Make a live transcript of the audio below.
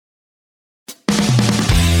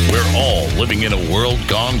all living in a world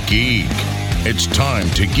gone geek. It's time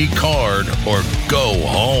to geek hard or go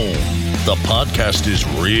home. The podcast is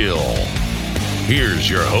real. Here's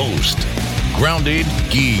your host, Grounded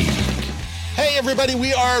Geek. Hey everybody,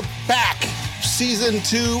 we are back. Season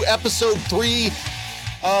 2, episode 3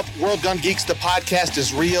 of World Gone Geeks. The podcast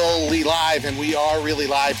is really live, and we are really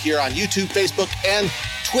live here on YouTube, Facebook, and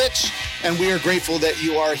Twitch. And we are grateful that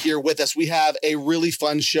you are here with us. We have a really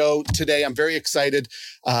fun show today. I'm very excited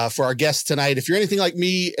for our guests tonight. If you're anything like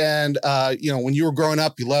me and, when you were growing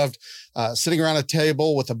up, you loved sitting around a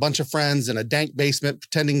table with a bunch of friends in a dank basement,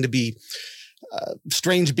 pretending to be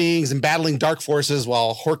strange beings and battling dark forces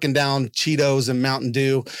while horking down Cheetos and Mountain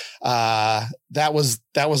Dew. That was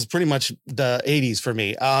pretty much the 80s for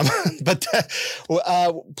me. But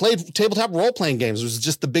played tabletop role-playing games was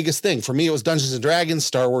just the biggest thing. For me, it was Dungeons & Dragons,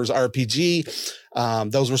 Star Wars RPG.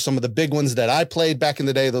 Those were some of the big ones that I played back in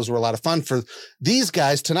the day. Those were a lot of fun. For these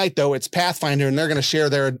guys tonight, though, it's Pathfinder, and they're going to share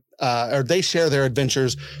they share their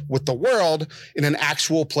adventures with the world in an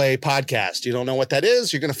actual play podcast. You don't know what that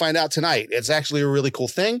is? You're going to find out tonight. It's actually a really cool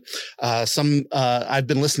thing. I've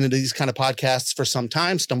been listening to these kind of podcasts for some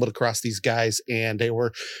time, stumbled across these guys, and they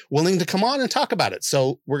were willing to come on and talk about it.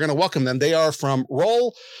 So we're going to welcome them. They are from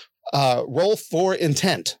Roll for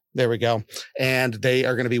Intent. There we go. And they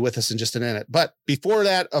are going to be with us in just a minute. But before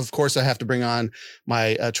that, of course, I have to bring on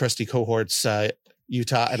my trusty cohorts,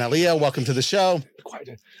 Utah and Aaliyah. Welcome to the show.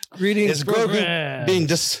 Greetings. Is Grogu being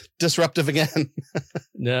disruptive again?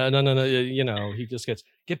 No. You know, he just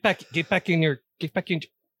get back in.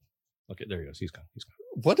 Okay, there he goes. He's gone.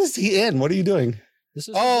 What is he in? What are you doing? That's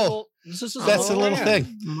a little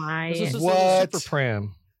thing. This is what? Super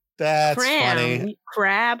Pram. That's Pram. funny.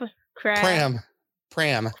 Crab.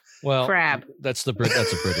 Pram. Well, Crab. That's a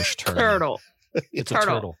British term. Turtle. It's a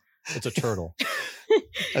turtle. It's a turtle.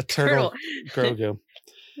 A turtle. Grogu.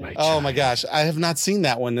 Oh my gosh, I have not seen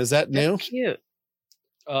that one. Is that new? That's cute.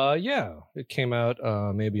 Yeah, it came out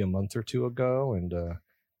maybe a month or two ago, and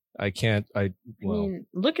I mean,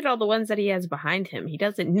 look at all the ones that he has behind him. He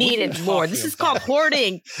doesn't need it more. This is called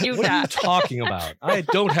hoarding. What are you talking about? I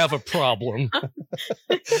don't have a problem.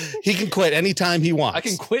 He can quit anytime he wants. I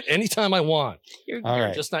can quit anytime I want. All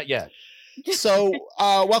right, just not yet. So,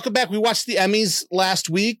 welcome back. We watched the Emmys last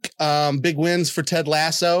week. Big wins for Ted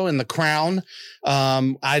Lasso and The Crown.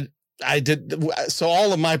 I did. So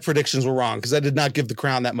all of my predictions were wrong because I did not give The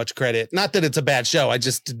Crown that much credit. Not that it's a bad show. I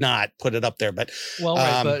just did not put it up there. But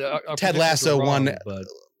our Ted Lasso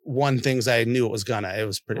won things I knew it was gonna. It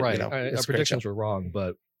was pretty right. Our predictions were wrong,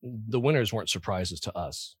 but the winners weren't surprises to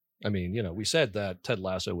us. I mean, we said that Ted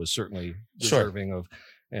Lasso was certainly deserving of.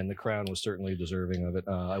 And The Crown was certainly deserving of it.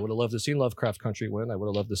 I would have loved to see Lovecraft Country win. I would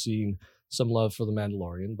have loved to see some love for The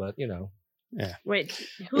Mandalorian, but Yeah. Wait,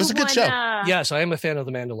 it was a good show. Yes, I am a fan of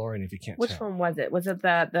The Mandalorian. If you can't, which one was it? Was it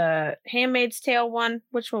the Handmaid's Tale one?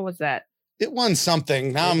 Which one was that? It won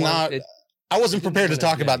something. Now I wasn't prepared to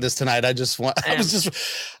talk about this tonight. I was just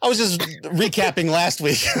recapping last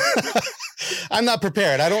week. I'm not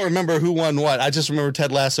prepared. I don't remember who won what. I just remember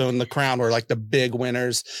Ted Lasso and The Crown were like the big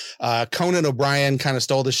winners. Conan O'Brien kind of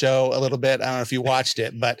stole the show a little bit. I don't know if you watched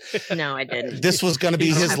it, but no, I didn't. This was going to be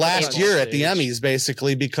his last year at the Emmys,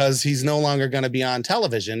 basically, because he's no longer going to be on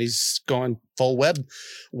television. He's going full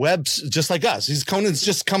web, just like us. Conan's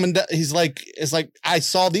just coming. He's like, it's like, I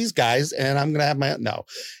saw these guys and I'm going to have my own. No,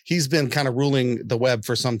 he's been kind of ruling the web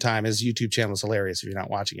for some time. His YouTube channel is hilarious if you're not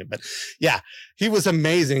watching it, but yeah, he was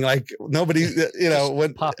amazing. Like nobody,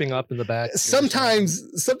 when popping up in the back. Sometimes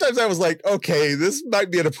I was like, okay, this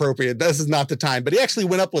might be inappropriate. This is not the time, but he actually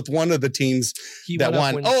went up with one of the teams that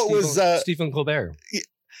won. It was Stephen Colbert.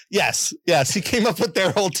 Yes. He came up with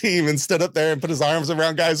their whole team and stood up there and put his arms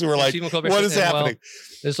around guys who were like, what is happening?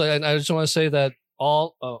 It's like, I just want to say that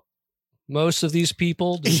most of these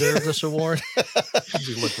people deserve this award.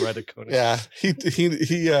 You look right at Conan. Yeah,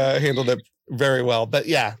 he handled it very well. But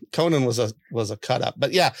yeah, Conan was a cut up.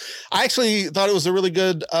 But yeah, I actually thought it was a really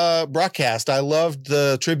good broadcast. I loved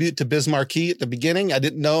the tribute to Biz Markie at the beginning. I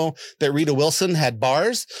didn't know that Rita Wilson had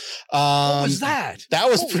bars. What was that? That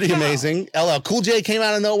was pretty amazing. LL Cool J came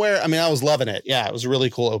out of nowhere. I mean, I was loving it. Yeah, it was a really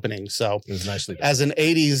cool opening. So it was nicely done. As an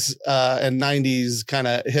 80s and 90s kind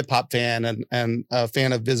of hip hop fan and a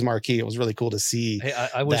fan of Biz Markie, it was really cool to see. Hey,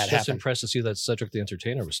 I was just impressed to see that Cedric the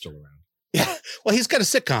Entertainer was still around. Yeah, well, he's got a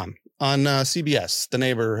sitcom on CBS, The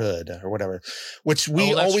Neighborhood or whatever, which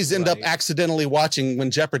we always end up accidentally watching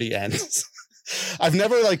when Jeopardy ends. I've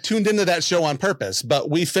never tuned into that show on purpose, but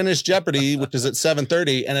we finished Jeopardy, which is at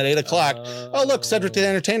 7:30, and at 8:00. Oh, look, Cedric the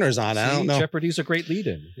Entertainer is on. I don't know. Jeopardy's a great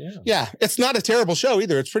lead-in. Yeah, it's not a terrible show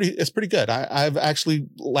either. It's pretty good. I've actually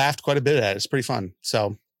laughed quite a bit at it. It's pretty fun.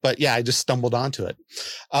 So but yeah, I just stumbled onto it.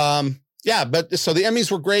 Yeah, but so the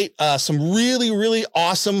Emmys were great. Some really, really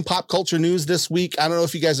awesome pop culture news this week. I don't know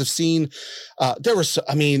if you guys have seen.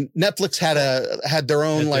 Netflix had their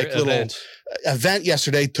own little event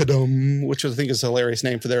yesterday, ta-dum, which I think is a hilarious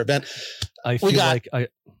name for their event. I feel like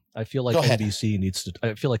NBC needs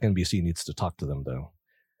to talk to them though.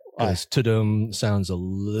 Because ta-dum sounds a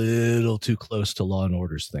little too close to Law and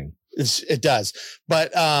Order's thing. It does.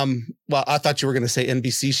 But, I thought you were going to say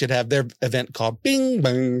NBC should have their event called Bing,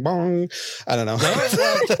 Bang, Bong. I don't know.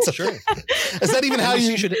 Sure. Is that even how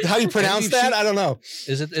you pronounce NBC, that? I don't know.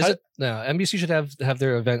 Is it? No, NBC should have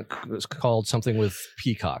their event called something with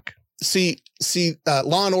Peacock. See,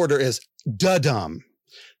 Law and Order is da-dum.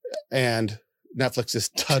 And Netflix is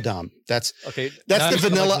ta-dum. That's okay. That's the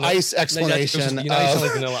Vanilla Ice explanation. You sound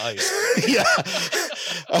like Vanilla Ice. Yeah.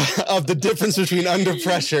 Of the difference between Under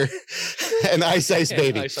Pressure and Ice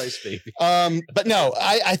Baby. Ice Baby. But no,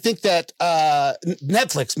 I think that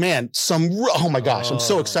Netflix, man, oh my gosh, I'm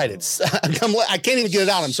so excited. I can't even get it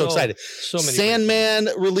out. I'm so excited. So many Sandman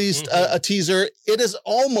released a teaser. It is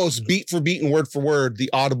almost beat for beat and word for word the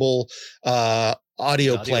Audible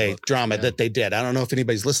audio play drama that they did. I don't know if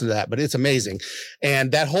anybody's listened to that, but it's amazing.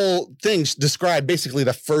 And that whole thing described basically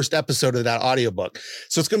the first episode of that audiobook.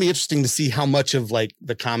 So it's going to be interesting to see how much of like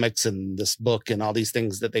the comics and this book and all these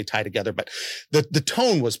things that they tie together. But the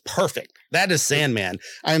tone was perfect. That is Sandman.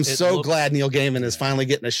 I am so glad Neil Gaiman is finally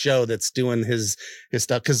getting a show that's doing his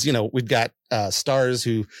stuff. Cause we've got stars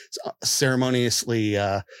who unceremoniously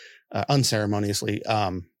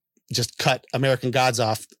just cut American Gods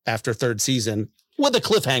off after third season with a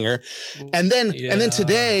cliffhanger. And then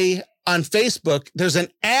today on Facebook, there's an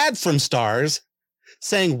ad from Stars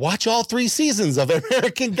saying, watch all 3 seasons of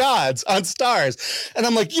American Gods on Stars. And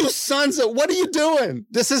I'm like, you sons of, what are you doing?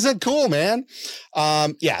 This isn't cool, man.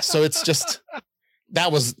 So it's just,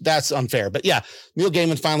 that's unfair. But yeah, Neil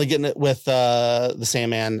Gaiman finally getting it with the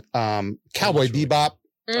Sandman. Cowboy Bebop.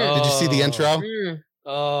 Did you see the intro?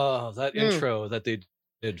 That intro that they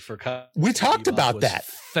did for we talked about that.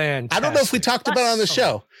 Fantastic. I don't know if we talked about it on the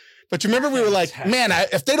show, but you remember we were like, man,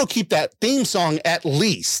 if they don't keep that theme song at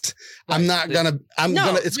least,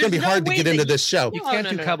 it's gonna be hard to get into this show. You can't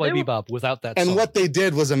do Cowboy Bebop without that song. And what they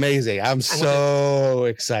did was amazing. I'm so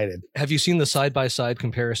excited. Have you seen the side-by-side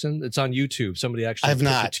comparison? It's on YouTube. Somebody actually I have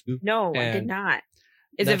not. No, I did not.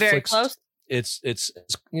 Is it very close? It's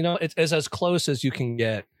as close as you can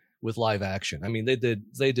get with live action. I mean, they did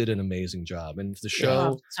an amazing job. And if the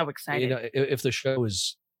show, so excited. If the show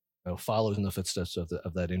is follows in the footsteps of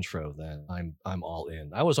that intro, then I'm all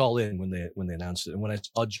in. I was all in when they announced it. And when I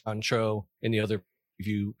saw John Cho in the other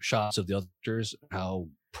preview shots of the other actors, how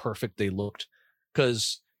perfect they looked,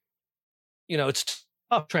 because it's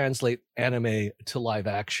tough to translate anime to live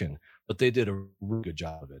action, but they did a really good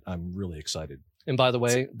job of it. I'm really excited. And by the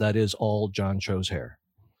way, that is all John Cho's hair.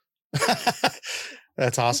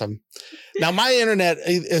 That's awesome. Now my internet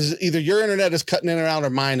is either your internet is cutting in and out or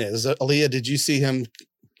mine is. Aaliyah, did you see him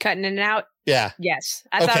cutting in and out? Yeah. Yes.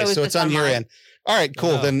 I thought it was so it's on your end. All right,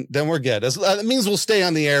 cool. Then we're good. It means we'll stay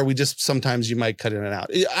on the air. We just sometimes you might cut in and out.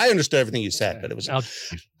 I understood everything you said, but it was.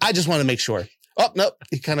 I just want to make sure. Oh no,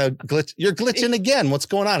 you kind of glitch. You're glitching again. What's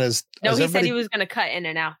going on? He said he was going to cut in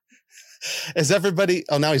and out. Is everybody?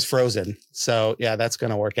 Oh, now he's frozen. So yeah, that's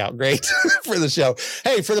going to work out great for the show.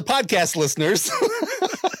 Hey, for the podcast listeners.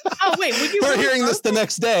 Oh wait, we're hearing this the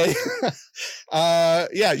next day.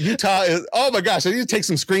 Utah is. Oh my gosh, I need to take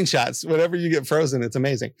some screenshots. Whenever you get frozen, it's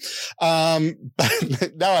amazing.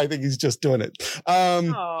 But now I think he's just doing it.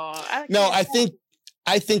 I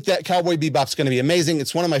think that Cowboy Bebop's going to be amazing.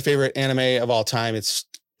 It's one of my favorite anime of all time. It's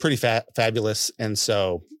pretty fabulous, and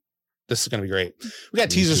so. This is going to be great. We got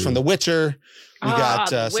teasers from The Witcher. We got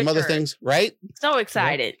some other things, right? So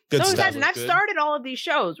excited. Yeah. Good so stuff. excited. And I've started all of these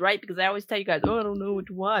shows, right? Because I always tell you guys, I don't know what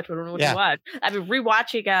to watch. I don't know what to watch. I've been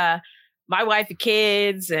rewatching My Wife and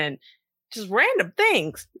Kids and just random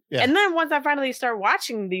things. Yeah. And then once I finally start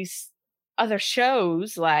watching these other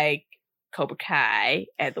shows like Cobra Kai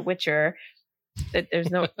and The Witcher, that there's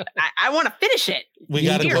no I want to finish it. We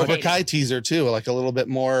got a Cobra Kai teaser too, like a little bit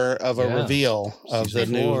more of a reveal of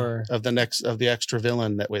the extra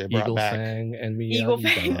villain that we brought Eagle back. Fang and Eagle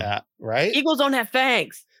Fang. Yeah, right? Eagles don't have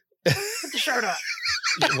fangs. Put the shirt up.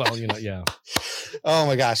 Well, yeah. Oh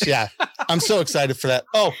my gosh, yeah. I'm so excited for that.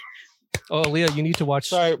 Oh, Leah, you need to watch.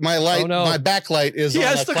 Sorry, my light, my backlight is on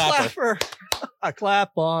a clapper. A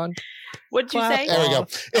clap on. What'd you say? There we go.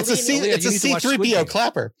 It's a C3PO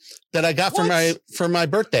clapper that I got for my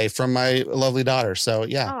birthday from my lovely daughter. So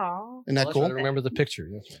yeah, Isn't that cool? I remember the picture.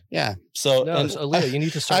 That's right. Yeah. So, Aaliyah, you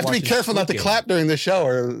need to start. I have to be careful not to clap during the show,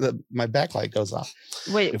 or my backlight goes off.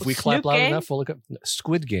 Wait, if we clap loud enough, we'll look up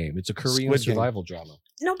Squid Game. It's a Korean survival drama.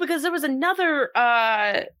 No, because there was another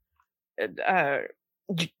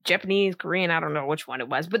Japanese, Korean, I don't know which one it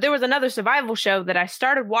was, but there was another survival show that I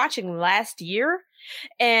started watching last year,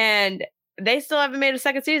 and they still haven't made a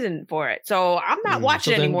second season for it. So I'm not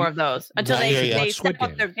watching any more of those until they step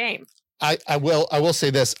up their game. I will say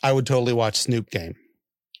this. I would totally watch Snoop Game.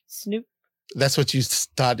 Snoop? That's what you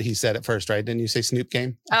thought he said at first, right? Didn't you say Snoop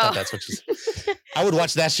Game? I thought that's what you said. I would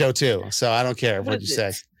watch that show too. So I don't care what you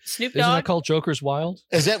say. Snoop Dogg? Isn't that called Joker's Wild?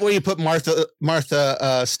 Is that where you put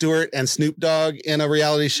Martha Stewart and Snoop Dogg in a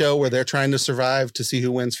reality show where they're trying to survive to see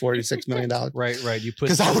who wins $46 million? Right. You put,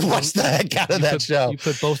 because I would watch the heck out of that show. You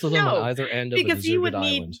put both of them on either end of a deserted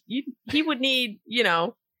island. He would need,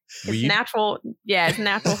 his natural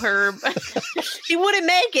herb. He wouldn't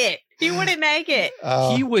make it.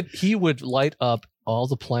 He would light up all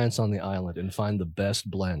the plants on the island and find the best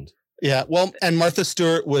blend. Yeah, well, and Martha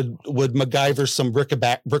Stewart would MacGyver some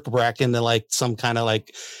bric-a-brac into like some kind of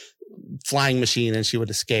like flying machine, and she would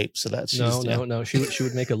escape. So that's no. She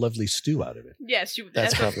would make a lovely stew out of it. Yes,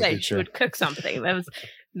 that's probably true. She would cook something. That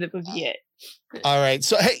would be it. All right.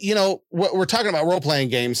 So, hey, we're talking about role-playing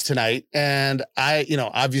games tonight. And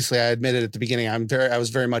obviously I admitted at the beginning, I was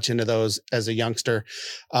very much into those as a youngster.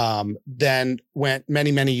 Then went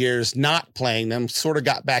many, many years not playing them, sort of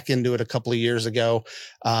got back into it a couple of years ago.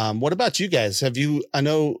 What about you guys? I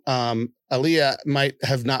know, Aaliyah might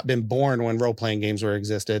have not been born when role-playing games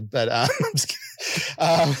existed, but,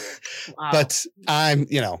 wow. but I'm,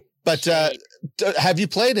 have you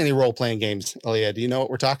played any role-playing games, Aaliyah? Do you know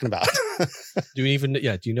what we're talking about? Do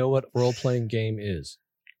you know what role-playing game is?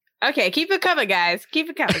 Okay, keep it coming, guys.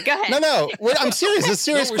 Keep it coming. Go ahead. No, I'm serious. It's a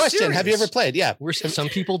serious question. Serious. Have you ever played? Yeah. Some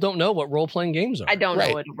people don't know what role-playing games are. I don't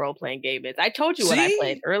know what a role-playing game is. I told you what I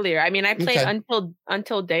played earlier. I mean, I played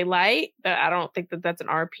Until Daylight. I don't think that's an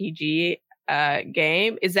RPG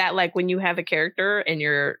game. Is that like when you have a character and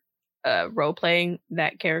you're role-playing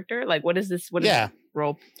that character? Like, what is this? What is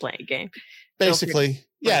role-playing game? Basically,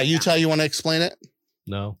 Utah, you want to explain it?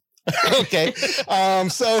 No. Okay.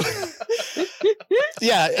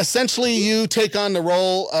 Essentially you take on the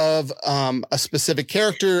role of a specific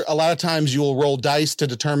character. A lot of times you will roll dice to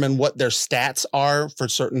determine what their stats are for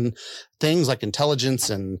certain things like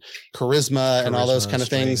intelligence and charisma and all those kind of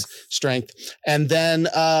things, strength. And then,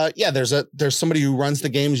 there's somebody who runs the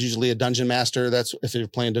games, usually a dungeon master. That's if you're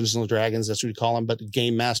playing Dungeons and Dragons, that's what you call them, but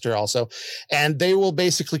game master also. And they will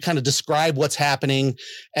basically kind of describe what's happening.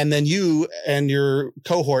 And then you and your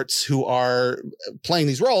cohorts who are playing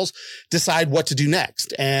these roles decide what to do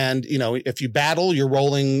next. And, if you battle, you're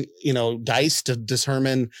rolling, dice to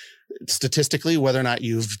determine statistically whether or not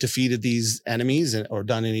you've defeated these enemies or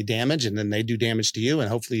done any damage, and then they do damage to you, and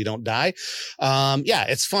hopefully you don't die.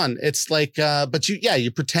 It's fun. It's like, but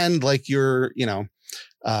you pretend like you're,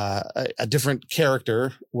 a different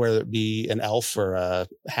character, whether it be an elf or a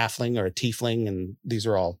halfling or a tiefling, and these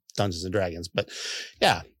are all Dungeons and Dragons. But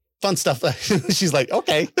fun stuff. She's like,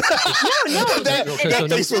 okay. No. That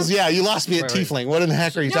face was, you lost me at tiefling. What in the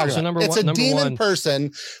heck are you talking about? It's a demon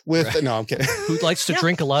person with, no, I'm kidding. Who likes to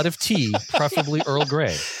drink a lot of tea, preferably Earl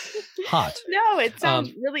Grey. Hot. No, it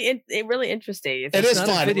sounds really interesting. It's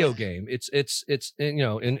not a video game. It's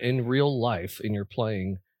in real life, and you're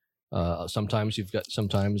playing. Sometimes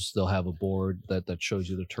they'll have a board that shows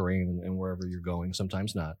you the terrain and wherever you're going.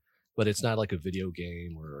 Sometimes not. But it's not like a video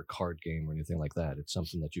game or a card game or anything like that. It's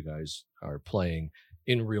something that you guys are playing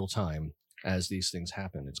in real time as these things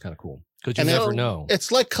happen. It's kind of cool because you never know.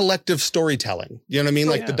 It's like collective storytelling. You know what I mean?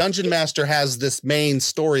 The dungeon master has this main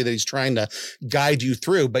story that he's trying to guide you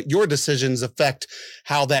through, but your decisions affect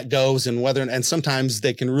how that goes and whether. And sometimes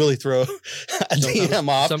they can really throw a DM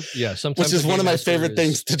off. Sometimes, which is one of my favorite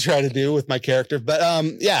things to try to do with my character. But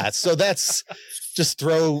so that's. Just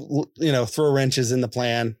throw wrenches in the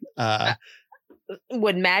plan. Is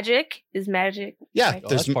magic? Yeah,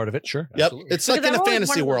 that's part of it. Sure. Yep. Absolutely. It's like in a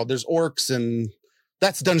fantasy world. There's orcs and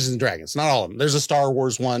that's Dungeons and Dragons. Not all of them. There's a Star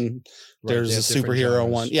Wars one. Right, there's a superhero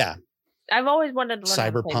one. Yeah. I've always wanted to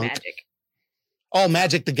learn how to play Magic. Oh,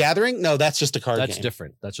 Magic the Gathering? No, that's just a card game. That's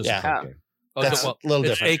different. That's just a card game. That's a little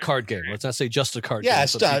different. It's a card game. Let's not say just a card game.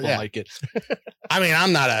 It's people like it. I mean,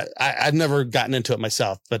 I've never gotten into it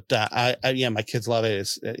myself, but my kids love it.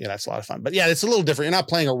 It's it's a lot of fun. But it's a little different. You're not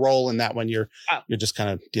playing a role in that one. You're just kind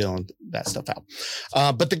of dealing that stuff out.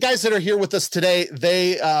 But the guys that are here with us today,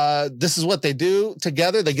 this is what they do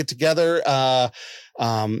together. They get together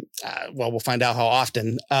Well, we'll find out how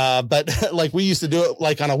often. But like we used to do it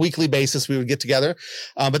like on a weekly basis, we would get together.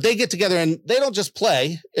 But they get together and they don't just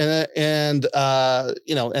play and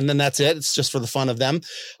then that's it. It's just for the fun of them.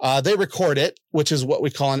 They record it, which is what we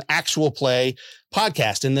call an actual play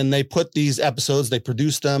podcast. And then they put these episodes, they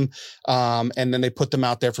produce them, and then they put them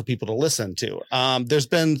out there for people to listen to. There's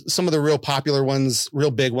been some of the real popular ones,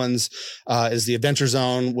 real big ones, is the Adventure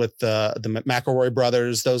Zone with the McElroy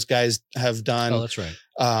brothers. Those guys have done that's right.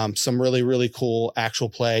 Some really, really cool actual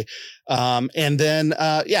play. And then,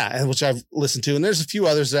 which I've listened to, and there's a few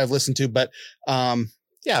others that I've listened to, but,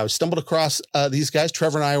 I stumbled across these guys.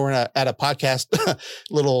 Trevor and I were at a podcast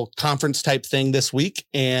little conference type thing this week.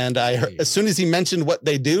 And as soon as he mentioned what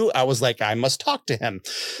they do, I was like, I must talk to him.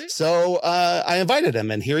 So I invited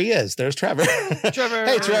him and here he is. There's Trevor. Trevor.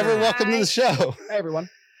 Hey, Trevor, welcome to the show. Hey, everyone.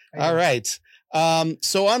 All right.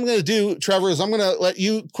 So I'm going to do, Trevor, is I'm going to let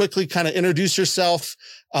you quickly kind of introduce yourself.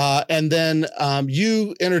 And then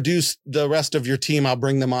you introduce the rest of your team. I'll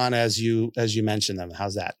bring them on as you mention them.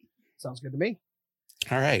 How's that? Sounds good to me.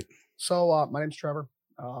 All right. So my name's Trevor.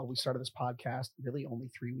 We started this podcast really only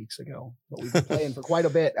 3 weeks ago, but we've been playing for quite a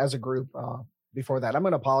bit as a group before that. I'm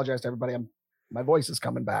going to apologize to everybody. My voice is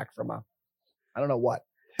coming back from I don't know what,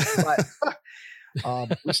 but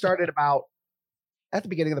we started about at the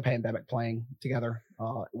beginning of the pandemic playing together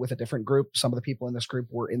with a different group. Some of the people in this group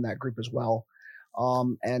were in that group as well.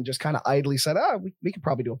 And just kind of idly said, we could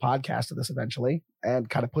probably do a podcast of this eventually, and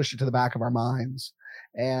kind of pushed it to the back of our minds.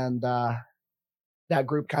 And that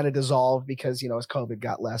group kind of dissolved because, as COVID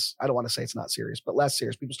got less, I don't want to say it's not serious, but less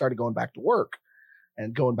serious. People started going back to work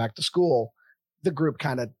and going back to school. The group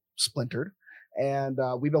kind of splintered, and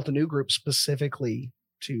we built a new group specifically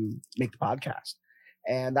to make the podcast.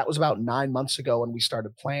 And that was about 9 months ago when we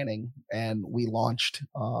started planning, and we launched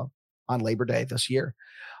on Labor Day this year.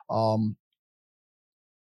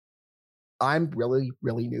 I'm really,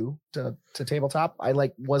 really new to tabletop. I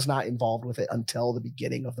was not involved with it until the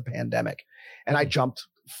beginning of the pandemic, and I jumped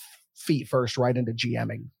feet first right into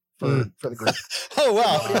GMing for the group. Oh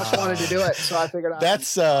wow! Nobody else wanted to do it, so I figured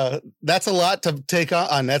that's a lot to take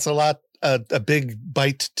on. That's a big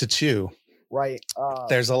bite to chew. Right.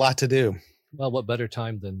 There's a lot to do. Well, what better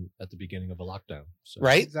time than at the beginning of a lockdown? So,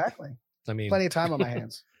 right? Exactly. I mean, plenty of time on my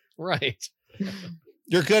hands. Right.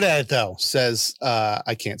 You're good at it though, says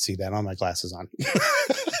I can't see that on my glasses on.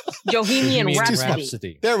 Bohemian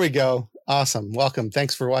Rhapsody. There we go. Awesome. Welcome.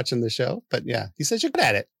 Thanks for watching the show. But yeah, he says you're good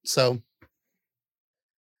at it. So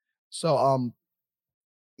I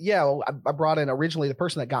brought in originally the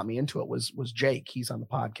person that got me into it was Jake. He's on the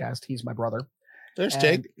podcast. He's my brother. There's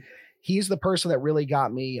Jake. He's the person that really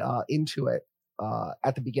got me into it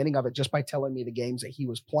at the beginning of it, just by telling me the games that he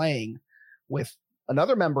was playing with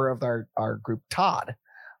another member of our group, Todd.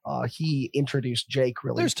 He introduced Jake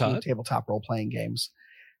really to tabletop role-playing games.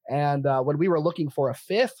 And when we were looking for a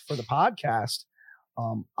fifth for the podcast,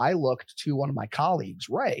 I looked to one of my colleagues,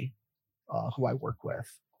 Ray, who I work with.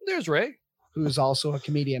 There's Ray, who's also a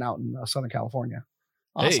comedian out in Southern California.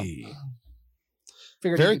 Awesome. Hey.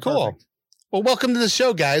 Very cool. Perfect. Well, welcome to the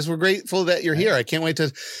show, guys. We're grateful that you're here. I can't wait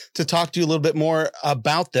to talk to you a little bit more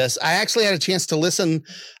about this. I actually had a chance to listen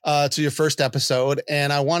to your first episode,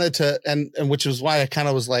 and I wanted to, and which was why I kind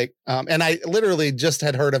of was like, and I literally just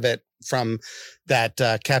had heard of it from that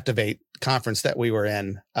Captivate conference that we were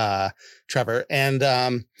in, Trevor, and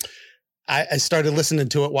I started listening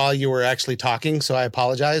to it while you were actually talking. So I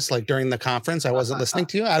apologize. Like during the conference, I wasn't listening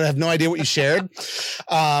to you. I have no idea what you shared.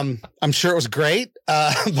 I'm sure it was great.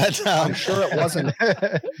 But I'm sure it wasn't.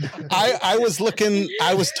 I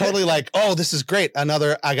was totally like, oh, this is great. I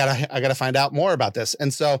gotta find out more about this.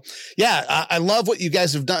 And so, yeah, I love what you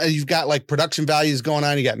guys have done. You've got like production values going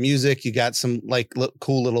on. You got music, you got some like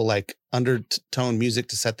cool little like undertone music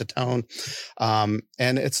to set the tone.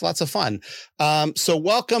 And it's lots of fun. So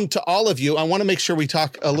welcome to all of you. I want to make sure we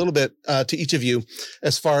talk a little bit to each of you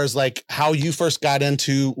as far as like how you first got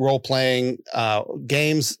into role-playing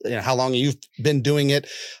games, how long you've been doing it.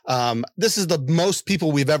 This is the most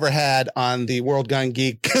people we've ever had on the World Gone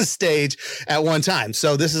Geek stage at one time.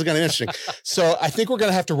 So this is going to be interesting. So I think we're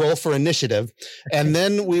going to have to roll for initiative, and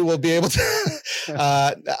then we will be able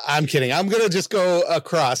to, I'm kidding. I'm going to just go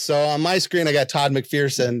across. So on my screen, I got Todd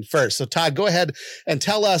McPherson first. So Todd, go ahead and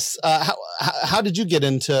tell us how did you get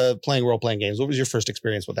into playing role-playing games? What was your first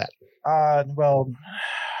experience with that? Well,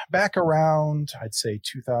 back around, I'd say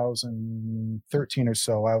 2013 or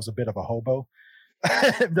so, I was a bit of a hobo.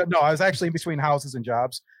 No, I was actually in between houses and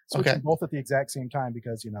jobs, switching both at the exact same time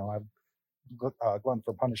because, I've glutton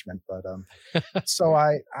for punishment. But so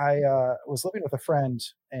I was living with a friend,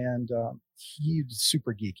 and he's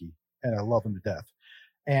super geeky, and I love him to death.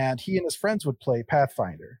 and he and his friends would play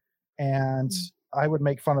Pathfinder, and I would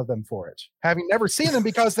make fun of them for it, having never seen them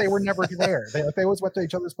because they were never there. They always went to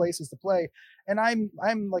each other's places to play, and I'm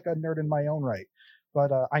like a nerd in my own right,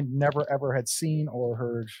 but I never ever had seen or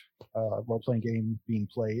heard a role-playing game being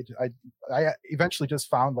played. I eventually just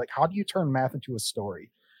found, like, how do you turn math into a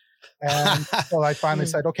story? And so I finally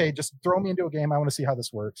said, okay, just throw me into a game. I want to see how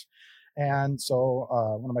this works. And so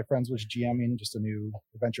one of my friends was GMing just a new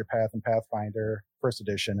adventure path in Pathfinder first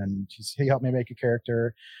edition, and he helped me make a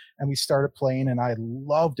character, and we started playing, and I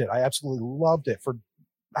loved it. I absolutely loved it. For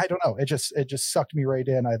I don't know, it just sucked me right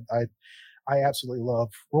in. I absolutely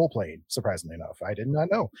love role playing. Surprisingly enough, I did not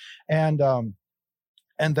know. And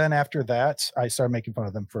then after that, I started making fun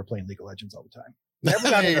of them for playing League of Legends all the time.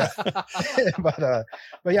 Never got that.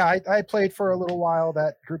 but yeah, I played for a little while.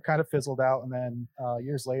 That group kind of fizzled out, and then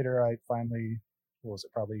years later, I finally, what was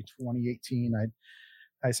it, probably 2018,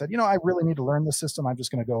 I said, I really need to learn the system. I'm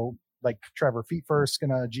just going to go, like Trevor, feet first,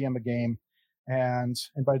 going to GM a game, and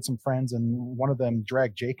invited some friends, and one of them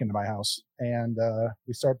dragged Jake into my house, and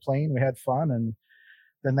we started playing. We had fun, and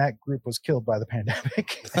then that group was killed by the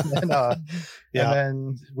pandemic. And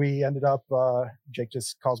then we ended up, Jake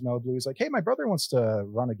just calls me out of the blue. He's like, hey, my brother wants to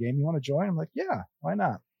run a game. You want to join? I'm like, yeah, why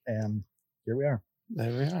not? And here we are.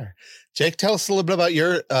 There we are. Jake, tell us a little bit about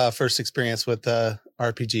your first experience with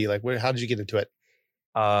RPG. Like, how did you get into it?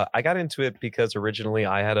 I got into it because originally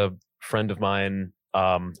I had a friend of mine,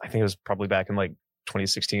 I think it was probably back in like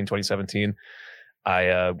 2016, 2017.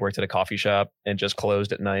 I worked at a coffee shop and just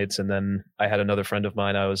closed at nights. And then I had another friend of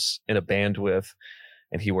mine I was in a band with,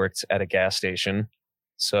 and he worked at a gas station.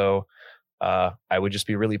 So I would just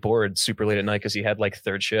be really bored super late at night because he had like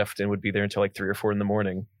third shift and would be there until like 3 or 4 in the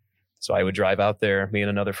morning. So I would drive out there, me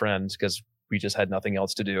and another friend, because we just had nothing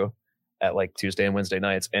else to do at like Tuesday and Wednesday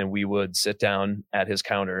nights. And we would sit down at his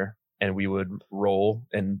counter and we would roll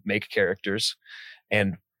and make characters.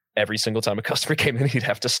 And every single time a customer came in, he'd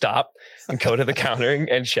have to stop and go to the counter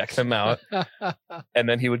and check them out. And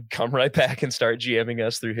then he would come right back and start GMing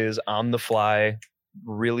us through his on the fly,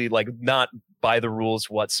 really like not by the rules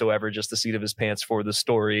whatsoever, just the seat of his pants for the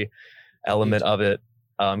story element of it,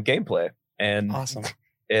 gameplay. And awesome.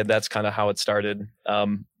 And that's kind of how it started.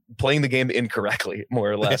 Playing the game incorrectly,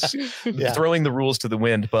 more or less, throwing the rules to the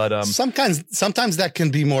wind. But sometimes that can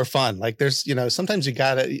be more fun. Like there's, sometimes you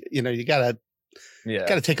gotta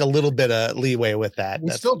take a little bit of leeway with that.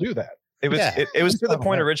 We still do that. It was to the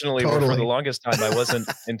point originally where for the longest time I wasn't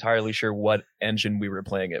entirely sure what engine we were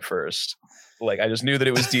playing at first. Like I just knew that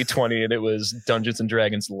it was D20 and it was Dungeons and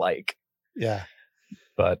Dragons like. Yeah.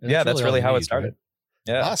 But that's really how it started.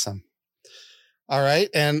 Right? Yeah. Awesome. All right.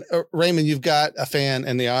 And Raymond, you've got a fan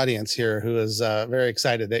in the audience here who is very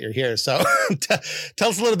excited that you're here. So tell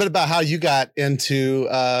us a little bit about how you got into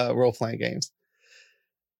role-playing games.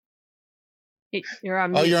 You're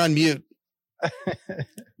on mute. Oh, you're on mute.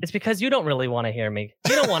 It's because you don't really want to hear me.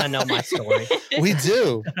 You don't want to know my story. We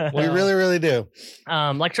do. We really, really do.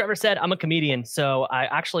 Like Trevor said, I'm a comedian. So I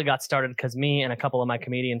actually got started because me and a couple of my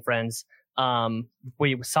comedian friends,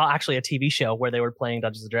 we saw actually a TV show where they were playing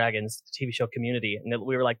Dungeons and Dragons, the TV show Community. And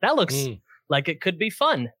we were like, that looks like it could be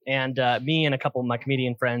fun. And me and a couple of my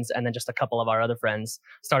comedian friends, and then just a couple of our other friends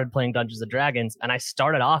started playing Dungeons and Dragons. And I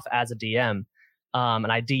started off as a DM.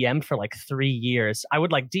 And I DM'd for like 3 years. I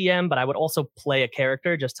would like DM, but I would also play a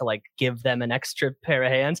character just to like give them an extra pair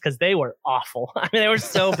of hands because they were awful. I mean, they were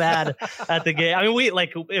so bad at the game. I mean,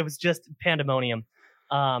 it was just pandemonium.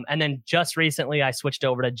 And then just recently I switched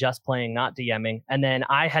over to just playing, not DMing. And then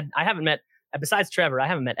I haven't met, besides Trevor, I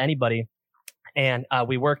haven't met anybody. And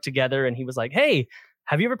we worked together and he was like, hey,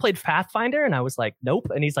 have you ever played Pathfinder? And I was like, nope.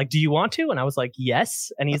 And he's like, do you want to? And I was like,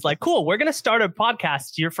 yes. And he's like, cool, we're going to start a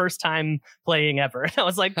podcast. Your first time playing ever. And I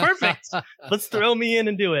was like, perfect. Let's throw me in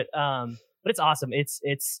and do it. But it's awesome. It's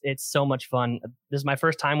so much fun. This is my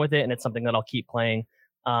first time with it. And it's something that I'll keep playing,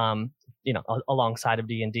 alongside of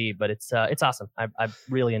D&D, but it's awesome. I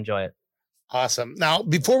really enjoy it. Awesome. Now,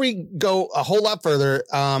 before we go a whole lot further,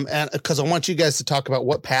 and because I want you guys to talk about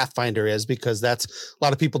what Pathfinder is, because that's a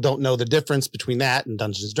lot of people don't know the difference between that and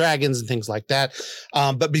Dungeons and Dragons and things like that.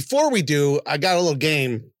 But before we do, I got a little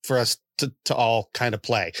game for us to all kind of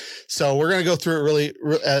play. So we're going to go through it really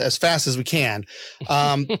as fast as we can.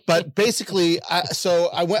 But basically,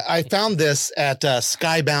 I found this at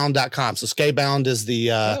skybound.com. So Skybound is the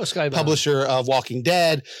publisher of Walking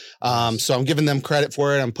Dead. So I'm giving them credit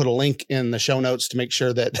for it. I'm put a link in the show notes to make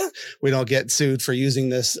sure that we don't get sued for using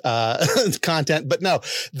this content. But no,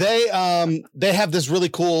 they have this really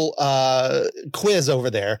cool quiz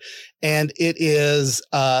over there, and it is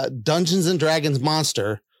Dungeons and Dragons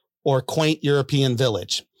Monster or quaint European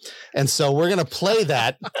village. And so we're going to play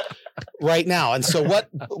that right now. And so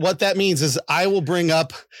what that means is I will bring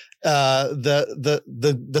up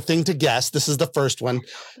the thing to guess. This is the first one.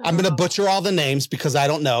 I'm going to butcher all the names because I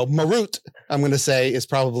don't know. Marut, I'm going to say, is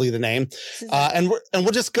probably the name. And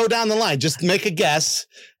we'll just go down the line. Just make a guess,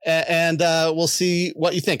 and we'll see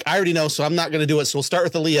what you think. I already know, so I'm not going to do it. So we'll start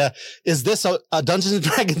with Aaliyah. Is this a Dungeons and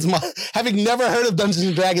Dragons? Having never heard of Dungeons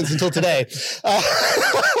and Dragons until today,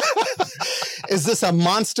 is this a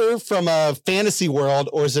monster from a fantasy world,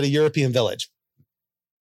 or is it a European village?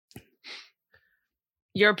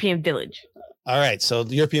 European village. All right. So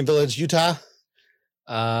the European village, Utah.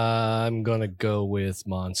 I'm going to go with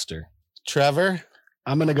monster. Trevor.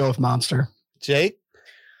 I'm going to go with monster. Jake.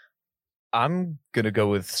 I'm going to go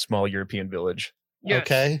with small European village. Yes.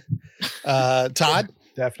 Okay. Todd.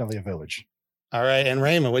 Definitely a village. All right. And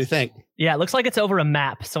Raymond, what do you think? Yeah, it looks like it's over a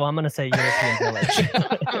map, so I'm going to say European village.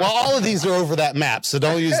 Well, all of these are over that map, so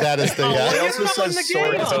don't use that as the. It also says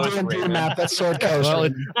Sword Coast. Map. That's Sword Coast. Well,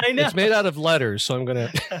 I know. it's made out of letters, so I'm going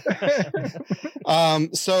to.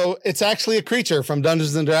 So it's actually a creature from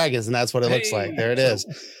Dungeons and Dragons, and that's what it looks like. There it is.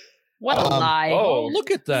 What a lie. Oh,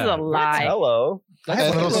 look at that. This is a lie. Hello.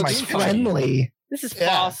 That's one of those It's friendly. This is Yeah.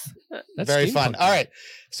 false. That's Very fun. steampunk. All right.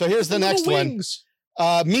 So here's the next one.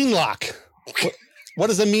 Mean lock. What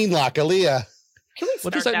is a mean lock, Aaliyah? Can we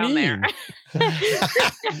What does start that down mean? there?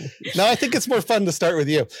 No, I think it's more fun to start with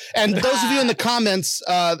you. And those of you in the comments,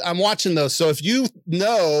 I'm watching those. So if you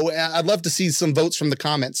know, I'd love to see some votes from the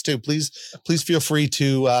comments too. Please feel free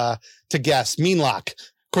to guess. Mean lock.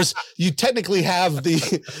 Of course, you technically have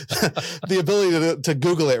the ability to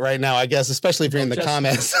Google it right now, I guess, especially if you're in the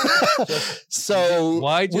comments. So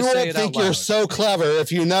Why'd you we say won't it think out you're loud? so clever if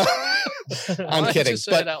you know. I'm Why'd kidding, you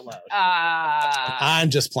say but it out loud? I'm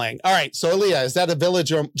just playing. All right. So Aaliyah, is that a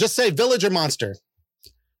village or just say village or monster?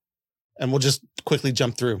 And we'll just quickly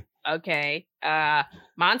jump through. Okay.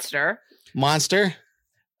 Monster. Monster.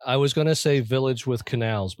 I was going to say village with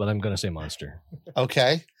canals, but I'm going to say monster.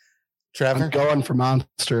 Okay. Trevor. I'm going for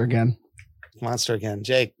monster again. Monster again.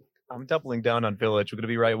 Jake. I'm doubling down on village. We're going to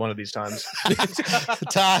be right one of these times.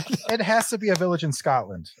 Todd. It has to be a village in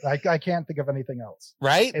Scotland. I can't think of anything else.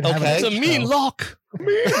 Right? It has Okay. an It's a mean lock.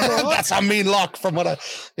 That's a mean lock from what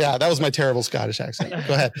yeah, that was my terrible Scottish accent.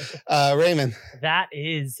 Go ahead. Raymond. That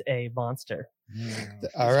is a monster.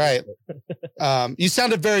 All right. You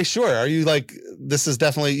sounded very sure. Are you like, this is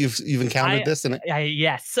definitely, you've encountered this? And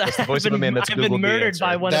Yes. That's the voice of a man that's I've been Googled the murdered answer.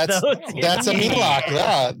 by one of those. that's a mean lock.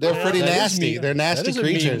 Yeah, they're pretty That is nasty. mean. They're nasty That is a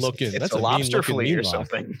creatures. mean looking. It's That's a lobster mean-looking flea or mean lock.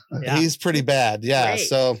 something. Yeah. He's pretty bad. Yeah. Great.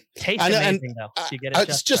 So Tastes I know, and, amazing though. You get it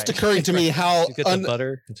it's just right. occurring to me how You get the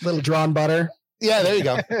butter. Little drawn butter. yeah, there you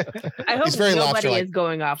go. I hope He's very nobody lobster-like. is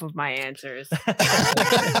going off of my answers.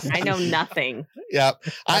 I know nothing. Yeah.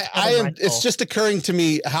 That's I am, mental. it's just occurring to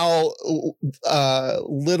me how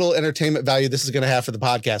little entertainment value this is going to have for the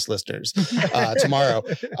podcast listeners tomorrow,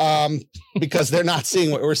 because they're not seeing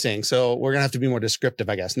what we're seeing. So we're going to have to be more descriptive,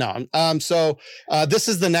 I guess. No. So this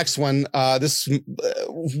is the next one. This,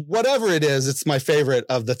 whatever it is, it's my favorite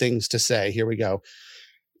of the things to say. Here we go.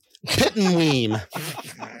 Pittenweem.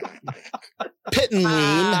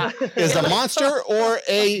 Pittenweem is a monster or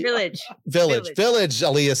a Village. village. Village,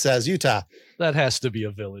 Aaliyah says. Utah. That has to be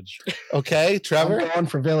a village. Okay, Trevor. I'm going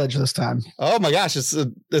for village this time. Oh my gosh, it's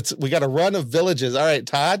we got a run of villages. All right,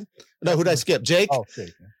 Todd. No, who did I skip? Jake. Oh,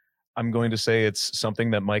 Jake. I'm going to say it's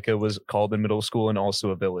something that Micah was called in middle school and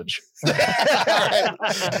also a village. All right.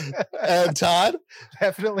 And Todd.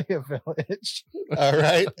 Definitely a village. All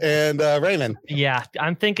right, and Raymond. Yeah,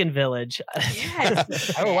 I'm thinking village.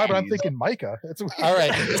 Yes. I don't know why, but I'm thinking Micah. It's weird. All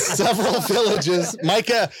right, several villages.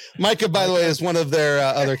 Micah, by the way, is one of their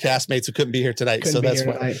other castmates who couldn't be here tonight. Couldn't So be that's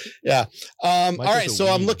here what. tonight. Yeah. All Micah's right. a So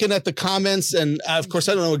I'm weeb. looking at the comments, and of course,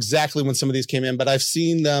 I don't know exactly when some of these came in, but I've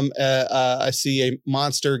seen them. I see a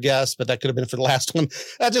monster guess, but that could have been for the last one.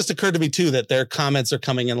 That just occurred to me too that their comments are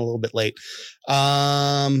coming in a little bit late.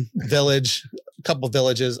 Village, a couple of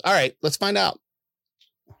villages. All right, let's find out.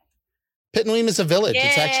 Pittenweem is a village.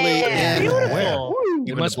 It's actually Yeah. in. Beautiful.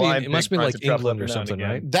 It must be like England or something,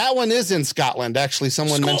 right? That one is in Scotland. Actually,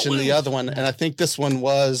 someone mentioned the other one, and I think this one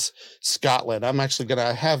was Scotland. I'm actually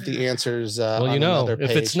gonna have the answers. Well, on you know, another if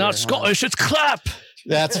page it's not here. Hold on. Scottish, it's clap.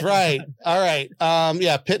 That's right. All right.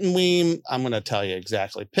 Yeah, Pittenweem. I'm going to tell you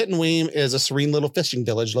exactly. Pittenweem is a serene little fishing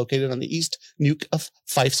village located on the east nuke of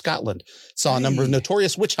Fife, Scotland. Saw a number of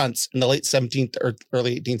notorious witch hunts in the late 17th or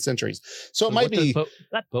early 18th centuries. So it might be. But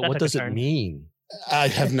That what took does a it turn. mean? I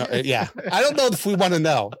have no. Yeah, I don't know if we want to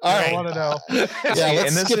know. All I right. want to know. Yeah, let's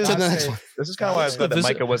and this skip to is- the next one. This is kind of why I Let's thought that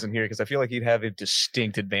visit- Micah wasn't here, because I feel like he'd have a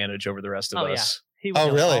distinct advantage over the rest of Oh, yeah. us.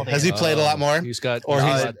 Oh, really? Has he played a lot more? He's got, or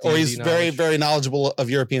he's very, very knowledgeable of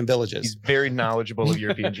European villages. He's very knowledgeable of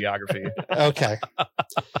European geography. Okay.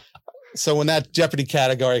 So when that Jeopardy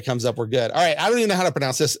category comes up, we're good. All right. I don't even know how to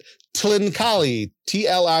pronounce this. Tlincalli,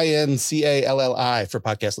 Tlincalli for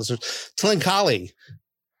podcast listeners. Tlincalli.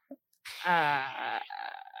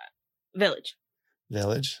 Village.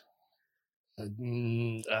 Village.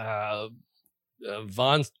 The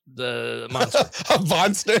monster. A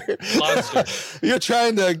monster. Monster. You're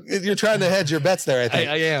trying to hedge your bets there. I think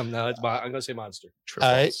I am. No, I'm going to say monster.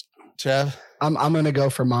 All right, Trev. I'm going to go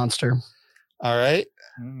for monster. All right,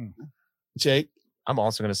 Jake. I'm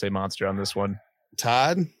also going to say monster on this one.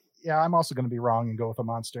 Todd. Yeah, I'm also going to be wrong and go with a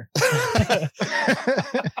monster.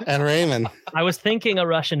 And Raymond. I was thinking a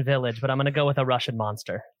Russian village, but I'm going to go with a Russian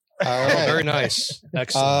monster. All right. Very nice.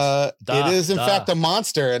 Excellent. It is in fact a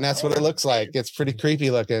monster, and that's what it looks like. It's pretty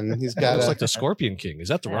creepy looking. He's got looks like the Scorpion King. Is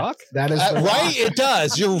that the Rock? That is right. It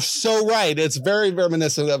does. You're so right. It's very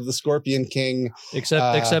reminiscent of the Scorpion King.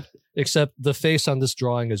 Except the face on this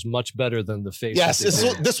drawing is much better than the face. Yes,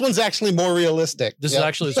 this one's actually more realistic. This is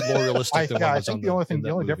actually more realistic than I think the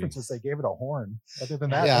only difference is they gave it a horn. Other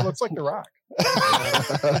than that, it looks like the Rock.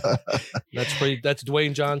 That's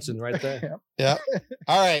Dwayne Johnson right there. Yeah.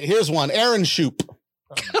 All right, here's one. Aaron Shoop.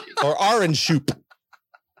 Or Aaron Shoop.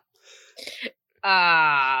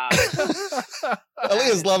 Aaliyah's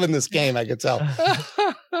loving this game, I could tell.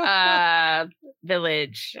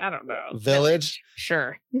 Village. I don't know. Village.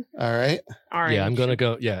 Sure. All right. Orange. Yeah, I'm gonna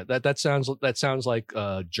go. Yeah, that sounds like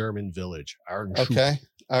German village. Orange. Okay.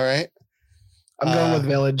 All right. I'm going with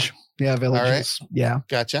village. Yeah, village. All right. Yeah.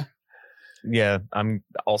 Gotcha. Yeah, I'm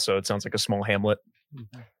also. It sounds like a small hamlet.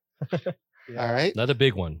 All right. Not a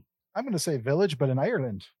big one. I'm going to say village, but in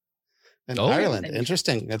Ireland. In Ireland.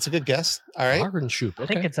 Interesting. That's a good guess. All right. Orange Shoop. I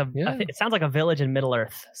think it's it sounds like a village in Middle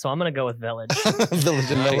Earth, so I'm going to go with village. Village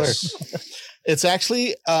in Middle Earth. It's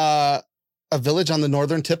actually a village on the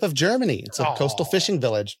northern tip of Germany. It's a coastal fishing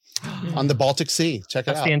village on the Baltic Sea. Check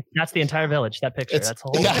it out. That's the entire village. That picture. That's the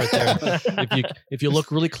whole right there. If you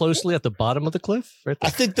look really closely at the bottom of the cliff, right there.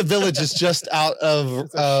 I think the village is just out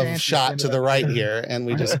of shot to the right here, and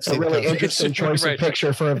we just it's a really interesting choice of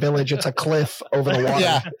picture for a village. It's a cliff over the water.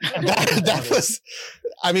 Yeah, that was.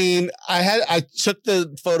 I mean, I took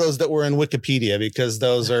the photos that were in Wikipedia because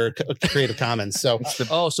those are Creative Commons. So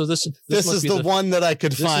this is the one that I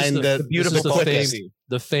could find. That beautiful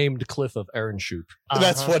the famed cliff of Aaron Shoop.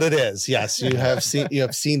 That's what it is. Yes, you have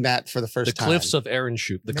seen that for the first time. The cliffs of Aaron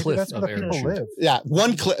Shoop. The cliff of Aaron Shoop. Yeah,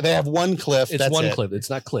 one cliff. They have one cliff. It's one cliff. It's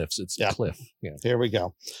not cliffs. It's cliff. Yeah. Here we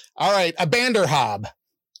go. All right, a Banderhob.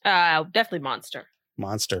 Definitely monster.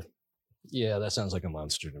 Monster. Yeah, that sounds like a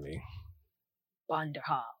monster to me.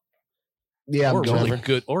 Banderhob. Yeah, I'm really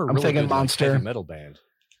good. Or I'm thinking monster heavy metal band.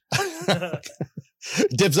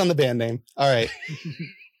 Dibs on the band name. All right,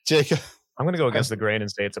 Jacob. I'm going to go against the grain and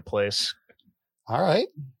say it's a place. All right,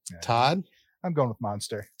 Todd. I'm going with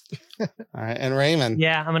monster. All right, and Raymond.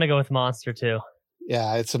 Yeah, I'm going to go with monster too.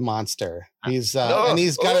 Yeah, it's a monster. He's and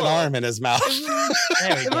he's got an arm in his mouth.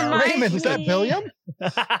 There we go. Raymond, is that Billiam?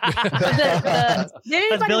 That's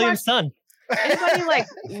Billiam's son. Anybody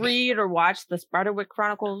read or watch the Spiderwick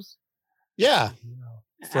Chronicles? Yeah.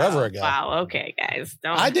 Forever ago. Wow. Okay, guys.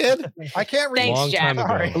 I did. I can't read. Thanks, Jack.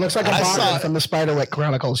 It looks like a bottle from the Spiderwick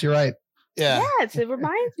Chronicles. You're right. Yeah. Yes, it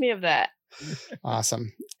reminds me of that.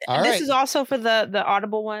 Awesome. This is also for the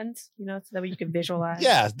Audible ones, so that way you can visualize.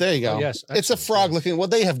 Yeah, there you go. Oh, yes, it's a frog looking. Well,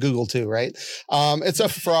 they have Google too, right? It's a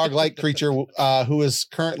frog-like creature who is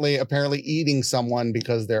currently apparently eating someone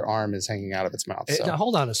because their arm is hanging out of its mouth. So. Now,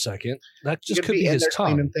 hold on a second. That just could be his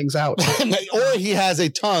tongue. Cleaning things out. Or he has a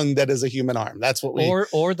tongue that is a human arm. That's what we.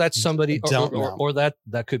 Or that's somebody. Or that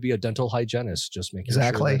could be a dental hygienist just making sure.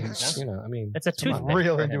 Exactly. It's a toothpick.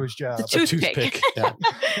 Real into his job. It's a toothpick. Yeah.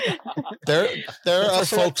 There are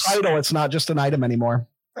folks. Title. It's not just an item anymore.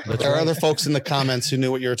 There are other folks in the comments who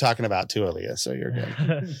knew what you were talking about too, Aaliyah. So you're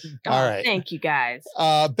good. All right. Thank you, guys.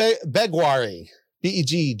 Begwari.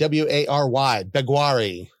 Begwary.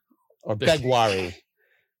 Begwari. Or Begwari.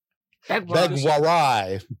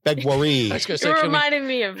 Begwari. Begwari. You're reminding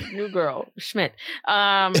me of New Girl Schmidt.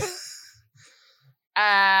 I'm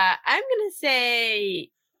gonna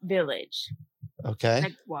say village.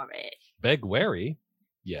 Okay. Begwari.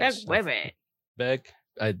 Yes.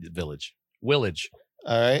 Village. Willage.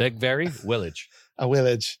 All right. Begwari. Willage. A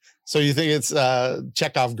village. So you think it's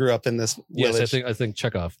Chekhov grew up in this village? Yes, I think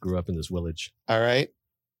Chekhov grew up in this village. All right.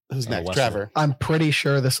 Who's next? Trevor. I'm pretty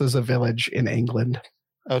sure this is a village in England.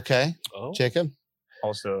 Okay. Jacob.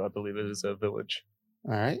 Also, I believe it is a village.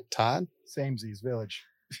 All right. Todd. Samesies village.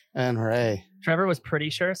 And Ray. Trevor was pretty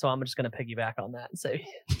sure, so I'm just going to piggyback on that and say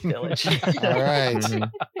Village. All right.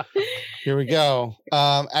 Here we go.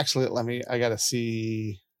 Actually, I got to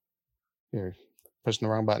see here. Pushing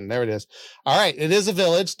the wrong button. There it is. All right. It is a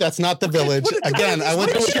village. That's not the village. Again, I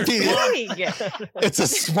went to Wikipedia. It's a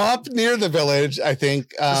swamp near the village, I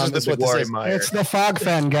think. This is the Big Mire. It's the fog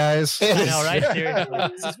fen, guys. I know, right? Seriously.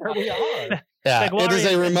 This is where we are. Yeah, it is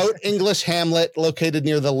a remote English hamlet located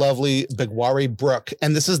near the lovely Bigwari Brook.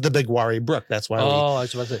 And this is the Bigwari Brook. That's why I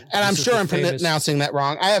was about to say. And I'm sure I'm pronouncing that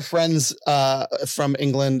wrong. I have friends from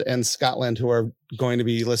England and Scotland who are going to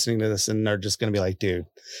be listening to this and are just going to be like, dude,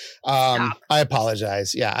 I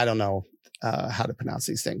apologize. Yeah, I don't know how to pronounce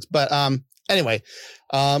these things. But anyway,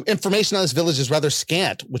 information on this village is rather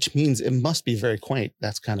scant, which means it must be very quaint.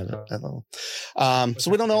 That's kind of a little.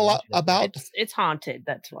 So we don't know a lot about. It's haunted.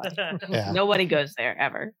 That's why. Yeah. Nobody goes there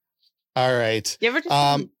ever. All right. You ever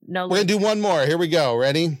just no? We're gonna do one more. Here we go.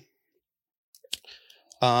 Ready?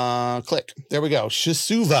 Click. There we go.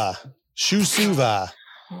 Shusuva.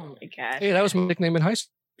 Oh my gosh. Hey, that was my nickname in high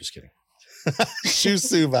school. Just kidding.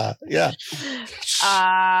 Shusuva. Yeah.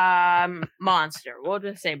 Monster. We'll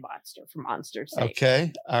just say monster for monster's sake.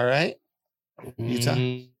 Okay. All right. Utah.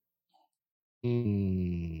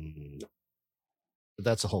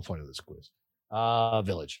 That's the whole point of this quiz.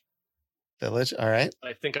 Village. Village. All right.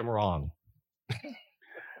 I think I'm wrong.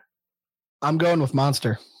 I'm going with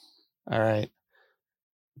monster. All right.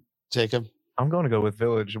 Jacob. I'm going to go with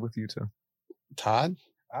Village with you two. Todd.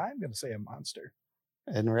 I'm going to say a monster.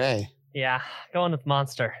 And Ray. Yeah, going with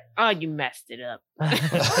monster. Oh, you messed it up.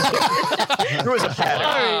 It was a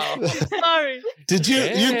pattern. Sorry. Did you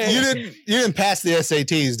didn't pass the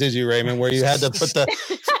SATs, did you, Raymond? Where you had to put the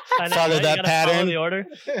follow that pattern. Follow the order.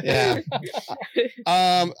 Yeah.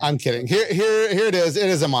 I'm kidding. Here it is. It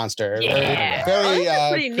is a monster. Yeah.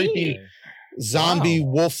 Very creepy. Neat. Zombie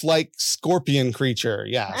wolf-like scorpion creature.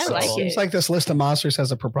 Yeah. I like it. Seems like this list of monsters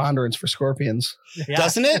has a preponderance for scorpions. Yeah.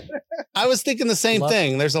 Doesn't it? I was thinking the same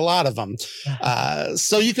thing. There's a lot of them.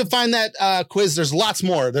 So you can find that quiz. There's lots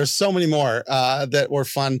more. There's so many more that were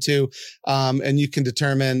fun too. And you can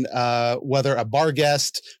determine whether a bar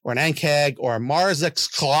guest or an Ankag or a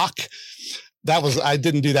Marzex clock. I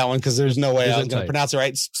didn't do that one because there's no way I was going to pronounce it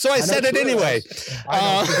right. So I said it anyway.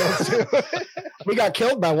 We got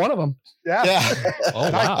killed by one of them. Yeah.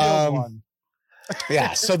 Oh, wow.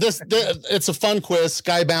 Yeah. So it's a fun quiz.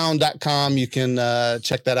 Skybound.com. You can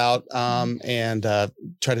check that out and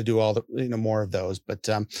try to do all the more of those. But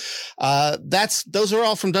those are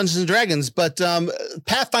all from Dungeons and Dragons. But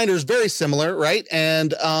Pathfinder is very similar, right?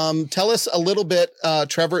 And tell us a little bit,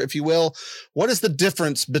 Trevor, if you will, what is the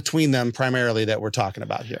difference between them primarily that we're talking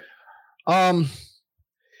about here?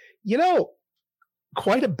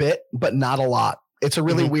 Quite a bit, but not a lot. It's a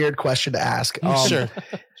really weird question to ask. Sure.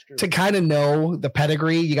 To kind of know the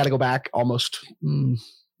pedigree, you got to go back almost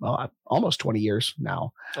 20 years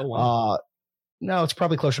now. Oh, wow. No, it's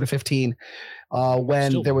probably closer to 15.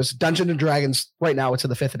 When there was Dungeons and Dragons, right now it's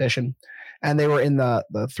in the 5th edition, and they were in the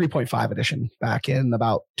 3.5 edition back in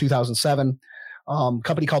about 2007.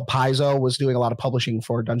 Company called Paizo was doing a lot of publishing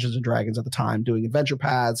for Dungeons and Dragons at the time, doing adventure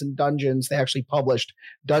paths and dungeons. They actually published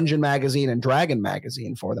Dungeon Magazine and Dragon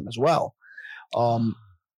Magazine for them as well.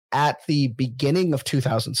 At the beginning of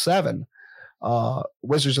 2007,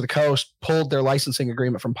 Wizards of the Coast pulled their licensing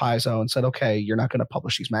agreement from Paizo and said, okay, you're not going to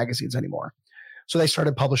publish these magazines anymore. So they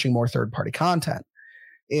started publishing more third-party content.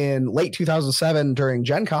 In late 2007 during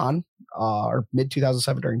Gen Con, or mid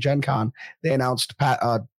 2007 during Gen Con, they announced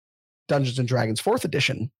Dungeons and Dragons 4th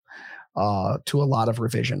edition to a lot of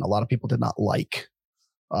revision. A lot of people did not like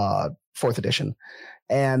 4th edition.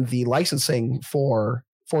 And the licensing for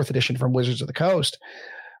 4th edition from Wizards of the Coast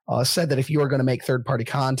said that if you were going to make third-party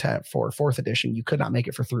content for 4th edition, you could not make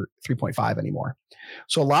it for 3.5 anymore.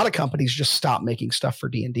 So a lot of companies just stopped making stuff for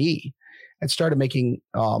D&D and started making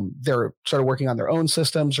started working on their own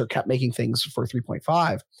systems or kept making things for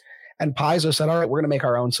 3.5. And Paizo said, all right, we're going to make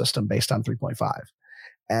our own system based on 3.5.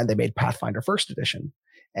 And they made Pathfinder 1st edition.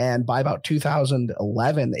 And by about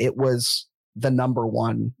 2011, it was the number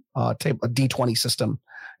one D20 system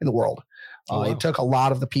in the world. Wow. It took a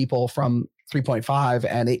lot of the people from 3.5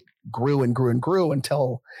 and it grew and grew and grew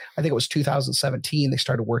until I think it was 2017. They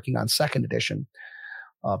started working on 2nd edition,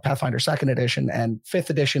 Pathfinder 2nd edition, and 5th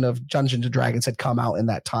edition of Dungeons and Dragons had come out in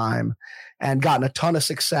that time and gotten a ton of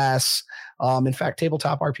success. In fact,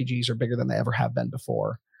 tabletop RPGs are bigger than they ever have been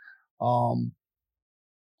before.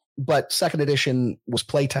 But 2nd edition was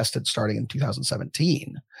play tested starting in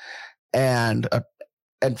 2017. And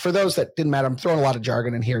for those that didn't matter, I'm throwing a lot of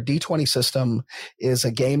jargon in here. D20 system is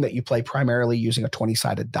a game that you play primarily using a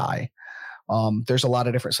 20-sided die. There's a lot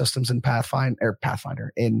of different systems in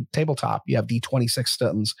Pathfinder. In tabletop, you have D20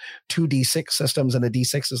 systems, 2 D6 systems, and a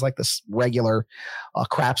D6 is like this regular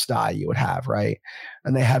craps die you would have, right?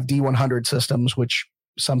 And they have D100 systems, which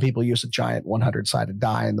some people use a giant 100-sided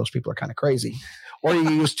die, and those people are kind of crazy. Or you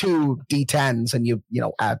use 2 D10s and you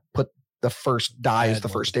put the first die is the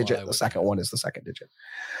first digit, the second one is the second digit.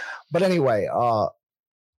 But anyway,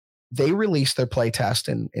 they released their playtest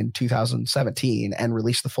in 2017 and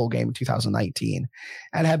released the full game in 2019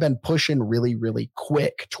 and have been pushing really, really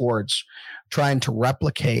quick towards trying to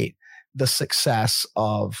replicate the success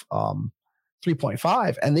of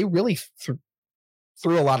 3.5. And they really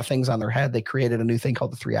threw a lot of things on their head. They created a new thing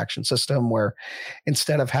called the 3-action system, where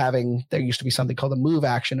instead of having, there used to be something called a move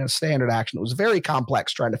action and a standard action. It was very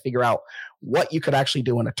complex trying to figure out what you could actually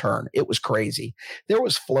do in a turn. It was crazy. There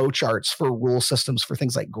was flow charts for rule systems for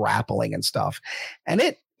things like grappling and stuff. And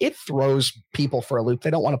it throws people for a loop. They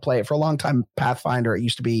don't want to play it. For a long time, Pathfinder, it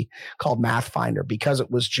used to be called Mathfinder because it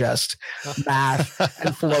was just math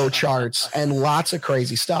and flow charts and lots of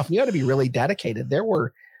crazy stuff. And you had to be really dedicated. There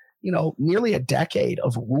were nearly a decade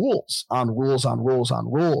of rules on rules on rules on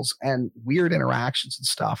rules and weird interactions and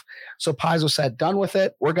stuff. So Paizo said, done with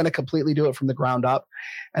it. We're going to completely do it from the ground up.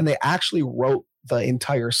 And they actually wrote the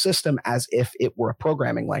entire system as if it were a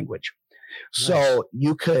programming language. Nice. So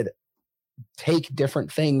you could take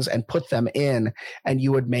different things and put them in, and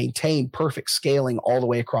you would maintain perfect scaling all the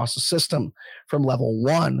way across the system from level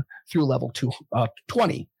 1 through level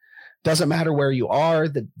 20. Doesn't matter where you are.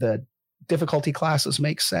 The difficulty classes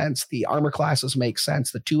make sense. The armor classes make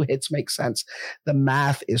sense. The 2 hits make sense. The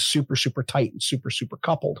math is super, super tight and super, super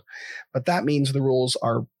coupled. But that means the rules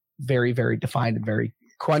are very, very defined and very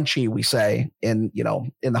crunchy, we say, in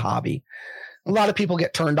the hobby. A lot of people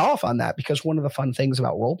get turned off on that because one of the fun things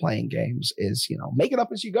about role-playing games is, make it up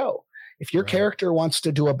as you go. If your character wants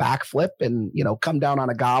to do a backflip and, come down on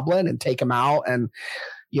a goblin and take him out and,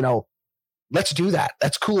 let's do that.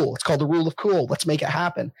 That's cool. It's called the rule of cool. Let's make it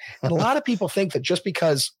happen. And a lot of people think that just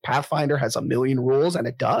because Pathfinder has a million rules, and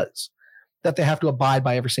it does, that they have to abide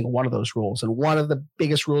by every single one of those rules. And one of the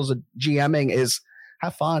biggest rules of GMing is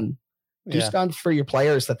have fun. Do stuff for your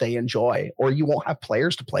players that they enjoy, or you won't have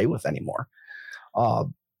players to play with anymore.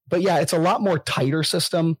 But yeah, it's a lot more tighter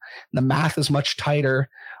system. The math is much tighter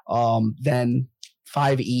than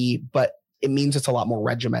 5e, but it means it's a lot more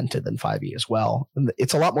regimented than 5e as well. And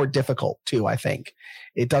it's a lot more difficult too, I think.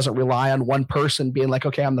 It doesn't rely on one person being like,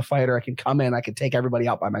 okay, I'm the fighter. I can come in. I can take everybody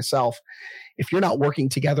out by myself. If you're not working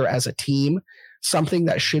together as a team, something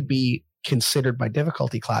that should be considered by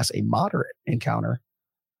difficulty class a moderate encounter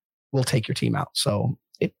will take your team out. So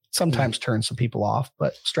it sometimes turns some people off,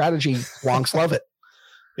 but strategy wonks love it.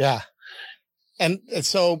 Yeah. And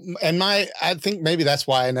so, I think maybe that's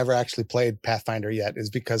why I never actually played Pathfinder yet, is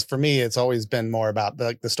because for me, it's always been more about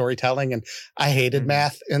the storytelling, and I hated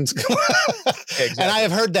math in school. Exactly. And I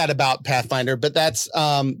have heard that about Pathfinder, but that's,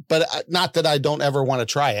 but not that I don't ever want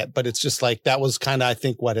to try it, but it's just like, that was kind of, I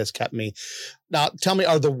think, what has kept me. Now, tell me,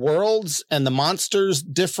 are the worlds and the monsters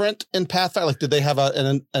different in Pathfinder? Like, did they have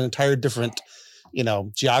an entire different,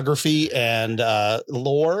 geography and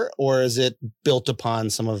lore, or is it built upon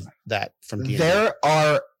some of that from D&D? There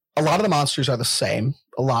are a lot of the monsters are the same.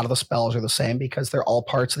 A lot of the spells are the same because they're all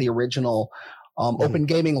parts of the original open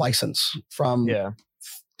gaming license from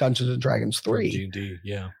Dungeons and Dragons 3. D&D,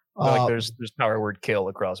 yeah. Like there's power word kill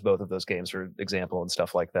across both of those games, for example, and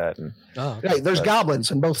stuff like that. And, right, there's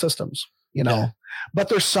goblins in both systems, but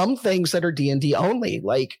there's some things that are D&D only.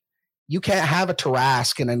 Like you can't have a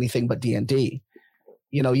Tarrasque in anything but D&D.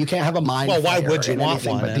 You can't have a mind. Well, why would you want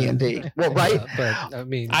one? But D&D. Well, right. But I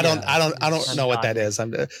mean, I don't know what that is.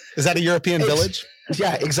 Is that a European village?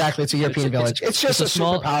 Yeah, exactly. It's a European village. It's just a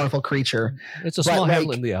small, super powerful creature. It's a small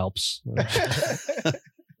hamlet in the Alps.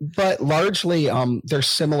 But largely, they're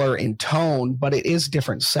similar in tone, but it is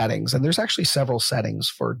different settings. And there's actually several settings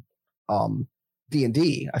for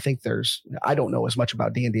D&D. I think I don't know as much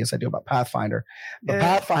about D&D as I do about Pathfinder, but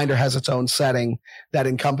Pathfinder has its own setting that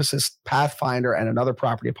encompasses Pathfinder and another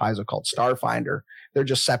property of Paizo called Starfinder. They're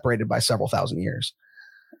just separated by several thousand years.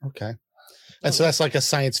 Okay. And so that's like a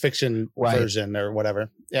science fiction version or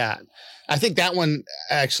whatever. Yeah. I think that one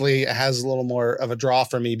actually has a little more of a draw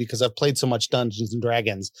for me because I've played so much Dungeons and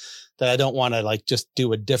Dragons that I don't want to just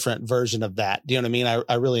do a different version of that. Do you know what I mean?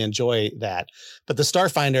 I really enjoy that. But the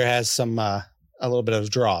Starfinder has some, a little bit of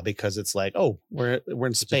draw because it's like, oh, we're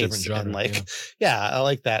in space and I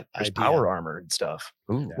like that. There's idea. Power armor and stuff.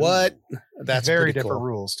 Ooh. What? That's very different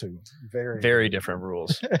rules too. Very different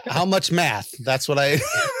rules. How much math? That's what I.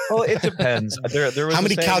 Well, it depends. There was how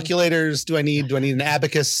many calculators do I need? Do I need an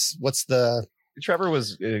abacus? What's the? Trevor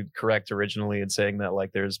was correct originally in saying that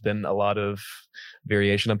like there's been a lot of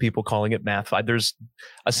variation on people calling it math. There's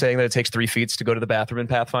a saying that it takes 3 feet to go to the bathroom in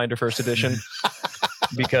Pathfinder First Edition.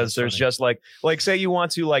 Because there's just like say you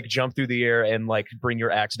want to like jump through the air and like bring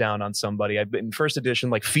your axe down on somebody. In First Edition,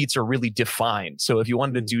 like feats are really defined. So if you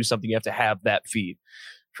wanted to do something, you have to have that feat,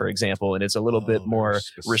 for example, and it's a little bit more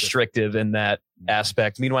restrictive in that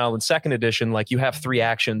aspect. Meanwhile, in Second Edition, like you have 3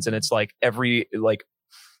 actions, and it's like every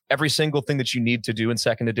single thing that you need to do in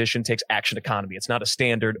Second Edition takes action economy. It's not a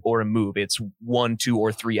standard or a move. It's 1, 2,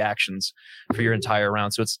 or 3 actions for your entire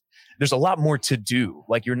round. So there's a lot more to do.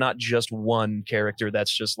 Like you're not just one character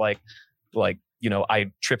that's just like, you know,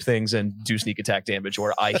 I trip things and do sneak attack damage,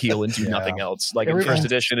 or I heal and do nothing else. Like in First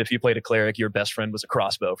Edition, if you played a cleric, your best friend was a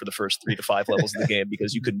crossbow for the first 3 to 5 levels of the game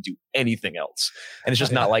because you couldn't do anything else. And it's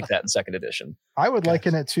just not like that in Second Edition. I would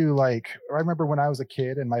liken it to like, I remember when I was a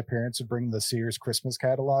kid and my parents would bring the Sears Christmas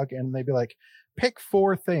catalog and they'd be like, pick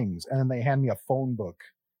 4 things. And then they hand me a phone book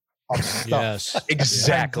of stuff. Yes,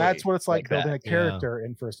 exactly. And that's what it's like building a character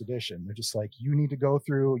in First Edition. They're just like, you need to go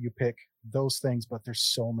through, you pick those things, but there's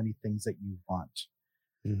so many things that you want.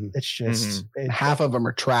 It's just half of them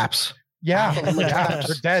are traps. Yeah,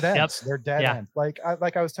 they're dead ends. They're dead ends. Like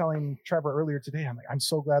I was telling Trevor earlier today, I'm like, I'm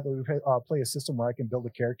so glad that we play a system where I can build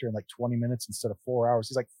a character in like 20 minutes instead of 4 hours.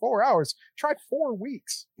 He's like, 4 hours? Try 4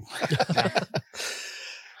 weeks.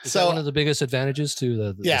 So one of the biggest advantages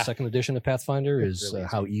to the Second Edition of Pathfinder is really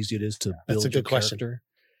how easy it is to build your character.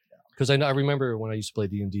 Because I remember when I used to play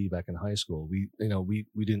D&D back in high school, we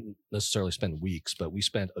didn't necessarily spend weeks, but we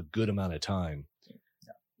spent a good amount of time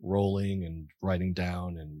rolling and writing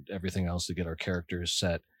down and everything else to get our characters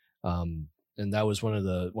set. And that was one of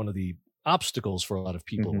the obstacles for a lot of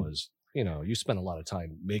people was, you know, you spend a lot of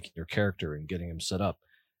time making your character and getting him set up.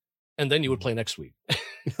 And then you would play next week.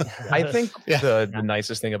 I think the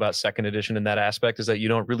nicest thing about Second Edition in that aspect is that you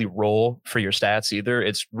don't really roll for your stats either.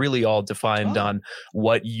 It's really all defined on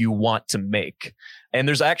what you want to make. And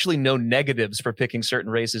there's actually no negatives for picking certain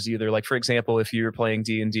races either. Like, for example, if you're playing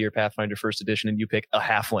D&D or Pathfinder First Edition and you pick a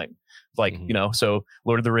halfling, like, you know, so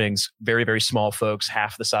Lord of the Rings, very, very small folks,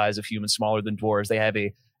 half the size of humans, smaller than dwarves, they have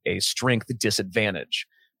a strength disadvantage.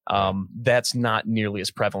 That's not nearly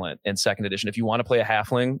as prevalent in Second Edition. If you want to play a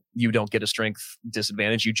halfling, you don't get a strength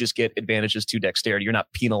disadvantage. You just get advantages to dexterity. You're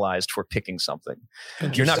not penalized for picking something.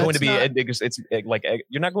 You're not going to be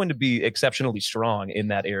you're not going to be exceptionally strong in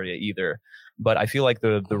that area either. But I feel like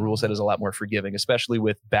the rule set is a lot more forgiving, especially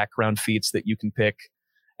with background feats that you can pick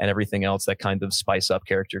and everything else that kind of spice up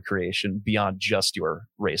character creation beyond just your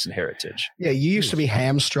race and heritage. Yeah, you used to be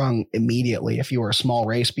hamstrung immediately if you were a small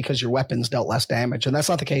race because your weapons dealt less damage, and that's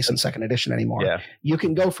not the case in Second Edition anymore. Yeah. You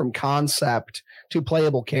can go from concept to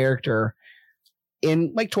playable character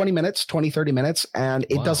in like 20 minutes, 20, 30 minutes, and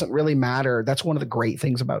it doesn't really matter. That's one of the great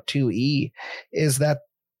things about 2E is that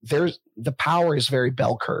the power is very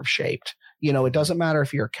bell curve shaped. You know, it doesn't matter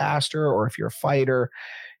if you're a caster or if you're a fighter.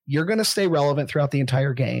 You're going to stay relevant throughout the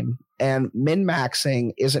entire game. And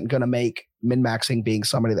min-maxing isn't going to make min-maxing being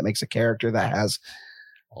somebody that makes a character that has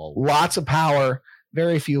lots of power,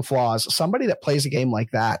 very few flaws. Somebody that plays a game like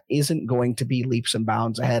that isn't going to be leaps and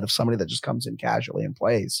bounds ahead of somebody that just comes in casually and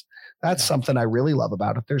plays. That's something I really love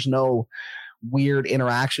about it. There's no weird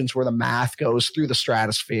interactions where the math goes through the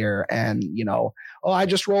stratosphere and, you know, oh, I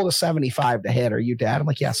just rolled a 75 to hit. Are you dead? I'm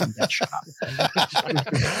like, yes, I'm dead. Shut up.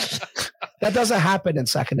 That doesn't happen in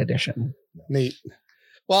Second Edition. Neat.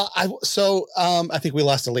 Well, I think we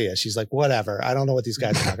lost Aaliyah. She's like, whatever. I don't know what these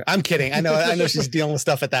guys are talking. I'm kidding. I know she's dealing with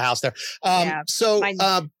stuff at the house there.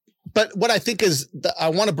 But what I think is I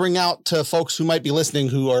want to bring out to folks who might be listening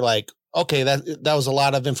who are like, okay, that was a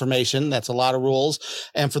lot of information. That's a lot of rules.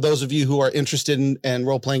 And for those of you who are interested in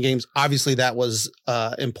role-playing games, obviously that was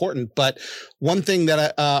important. But one thing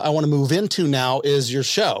that I want to move into now is your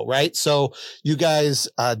show, right? So you guys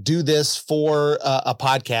do this for a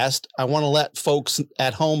podcast. I want to let folks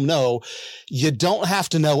at home know you don't have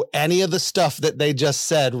to know any of the stuff that they just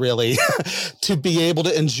said, really, to be able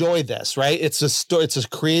to enjoy this, right? It's a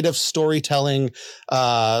creative storytelling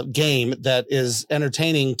game that is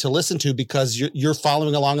entertaining to listen to because you're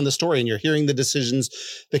following along in the story and you're hearing the decisions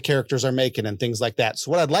the characters are making and things like that. So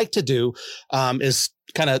what I'd like to do is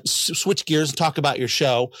kind of switch gears and talk about your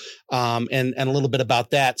show and a little bit about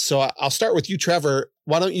that. So I'll start with you, Trevor.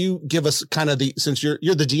 Why don't you give us kind of since you're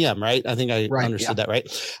the DM, right? I think I understood that, right?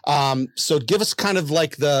 So give us kind of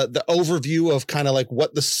like the overview of kind of like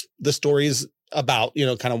what the story is about, you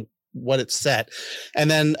know, kind of what it's set. And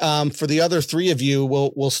then for the other three of you,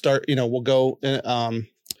 we'll start, you know, we'll go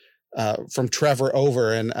from Trevor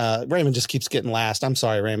over, and Raymond just keeps getting last. I'm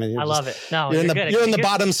sorry, Raymond. I love it. No, you're in the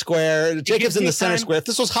bottom square. Jacob's in the center square. If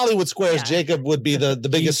this was Hollywood Squares, Jacob would be the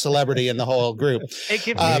biggest celebrity in the whole group. It gives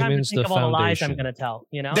me time to think of all the lies I'm going to tell.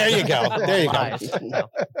 There you go.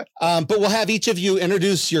 But we'll have each of you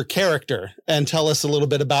introduce your character and tell us a little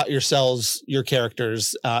bit about yourselves, your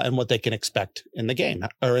characters, and what they can expect in the game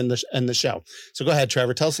or in the show. So go ahead,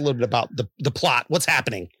 Trevor. Tell us a little bit about the plot. What's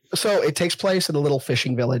happening? So it takes place in a little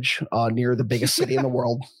fishing village near the biggest city in the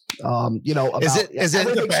world. Is it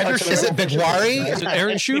Bigwari? Is it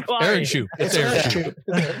Aaron Shoup? Aaron Shoup. It's Aaron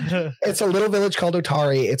Shoup. It's a little village called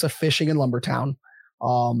Otari. It's a fishing and lumber town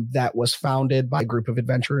that was founded by a group of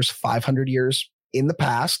adventurers 500 years in the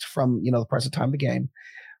past from the present time of the game.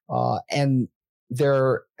 And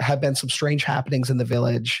there have been some strange happenings in the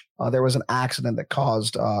village. There was an accident that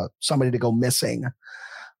caused somebody to go missing.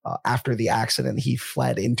 After the accident, he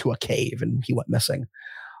fled into a cave and he went missing.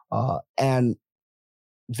 And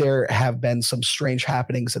there have been some strange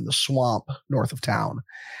happenings in the swamp north of town.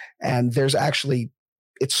 And there's actually,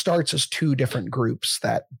 it starts as two different groups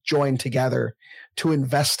that join together to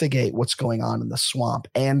investigate what's going on in the swamp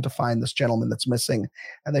and to find this gentleman that's missing.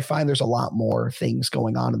 And they find there's a lot more things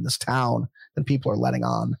going on in this town than people are letting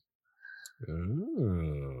on.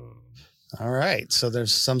 Ooh. All right. So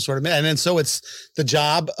there's some sort of, and then so it's the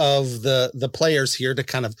job of the players here to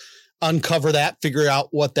kind of uncover that, figure out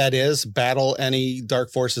what that is, battle any dark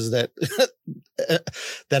forces that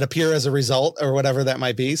that appear as a result or whatever that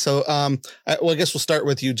might be. So I guess we'll start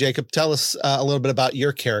with you, Jacob. Tell us a little bit about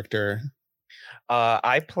your character.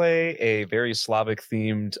 I play a very Slavic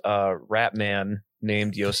themed rat man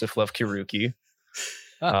named Yosef Levkiruki.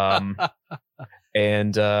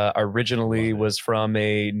 And originally was from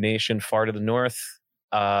a nation far to the north,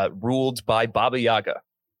 ruled by Baba Yaga.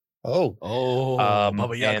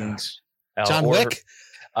 Baba Yaga. And John Wick.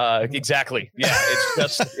 Exactly. Yeah,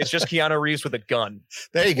 it's just Keanu Reeves with a gun.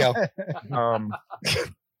 There you go.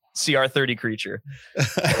 CR-30 creature.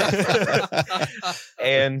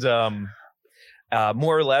 And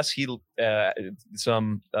more or less, he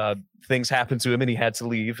some things happened to him and he had to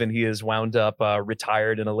leave, and he is wound up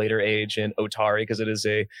retired in a later age in Otari because it is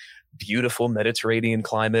a beautiful Mediterranean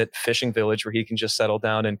climate fishing village where he can just settle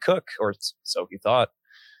down and cook, or so he thought,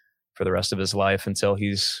 for the rest of his life until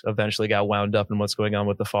he's eventually got wound up in what's going on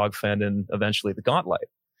with the Fogfen and eventually the Gauntlet.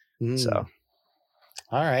 So,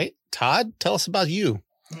 all right, Todd, tell us about you.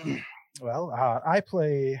 Well, I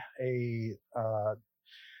play a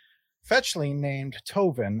fetchling named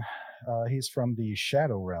Tovin. He's from the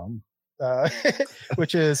Shadow Realm,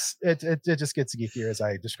 which is it just gets geekier as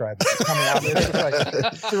I describe it. It's coming out.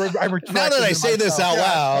 Now that I say this out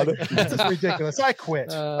loud, this is ridiculous. I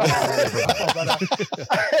quit.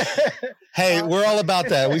 Hey, we're all about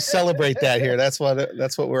that. We celebrate that here. That's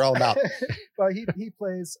what we're all about. But he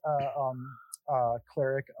plays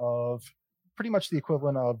cleric of pretty much the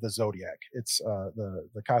equivalent of the Zodiac. It's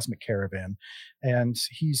the Cosmic Caravan, and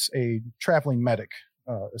he's a traveling medic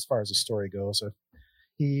as far as the story goes.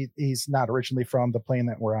 He's not originally from the plane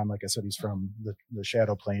that we're on. Like I said, he's from the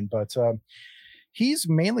Shadow Plane, but he's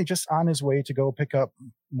mainly just on his way to go pick up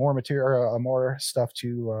more material, more stuff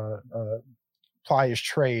to ply his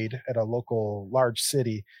trade at a local large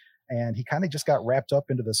city. And he kind of just got wrapped up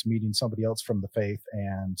into this meeting somebody else from the faith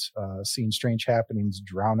and seeing strange happenings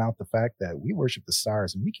drown out the fact that we worship the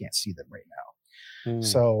stars and we can't see them right now.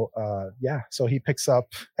 So, so he picks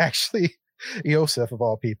up actually Yosef of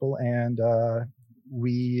all people, and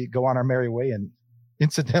we go on our merry way and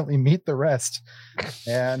incidentally meet the rest.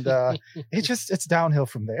 And it's downhill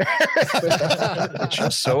from there. It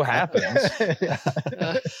just so happens.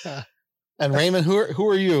 And Raymond, who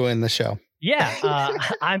are you in the show? Yeah,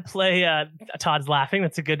 I play Todd's laughing.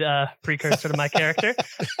 That's a good precursor to my character.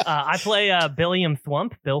 I play Billiam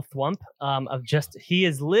Thwump, Bill Thwump. He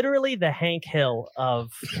is literally the Hank Hill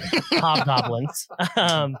of hobgoblins.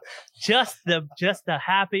 Just the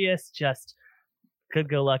happiest, just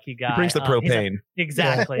good-go-lucky guy. He brings the propane.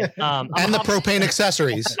 Exactly. And the propane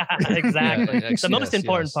accessories. Exactly. Yeah, the most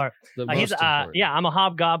important part. Important. I'm a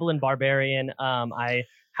hobgoblin barbarian. I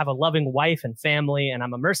have a loving wife and family, and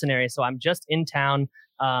I'm a mercenary, so I'm just in town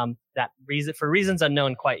for reasons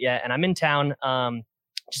unknown quite yet. And I'm in town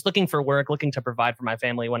just looking for work, looking to provide for my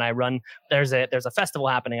family. When I run, there's a festival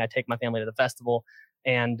happening. I take my family to the festival,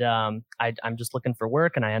 and I'm just looking for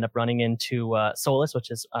work, and I end up running into Solus, which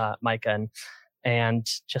is Micah, and and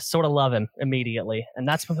just sort of love him immediately. And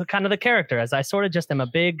that's kind of the character, as I sort of just am a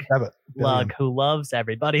big lug who loves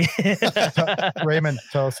everybody. Raymond,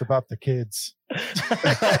 tell us about the kids.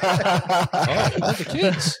 The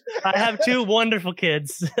kids. I have 2 wonderful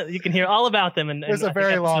kids. You can hear all about them. And there's a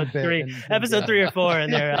very long bit. Episode 3 or 4,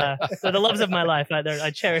 and they're the loves of my life. I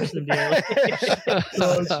cherish them dearly.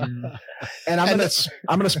 And I'm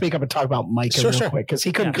gonna speak up and talk about Micah real quick because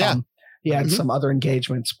he couldn't come. He had some other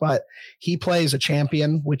engagements, but he plays a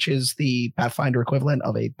champion, which is the Pathfinder equivalent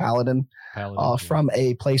of a paladin, from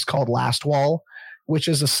a place called Last Wall, which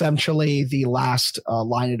is essentially the last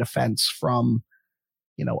line of defense from,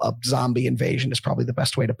 a zombie invasion is probably the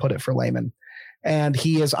best way to put it for layman. And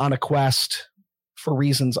he is on a quest for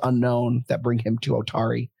reasons unknown that bring him to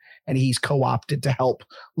Otari, and he's co-opted to help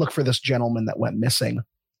look for this gentleman that went missing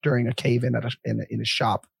during a cave-in in a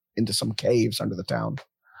shop into some caves under the town.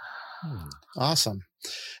 Awesome.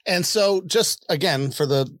 And so just again, for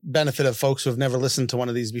the benefit of folks who have never listened to one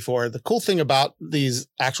of these before, the cool thing about these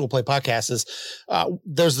actual play podcasts is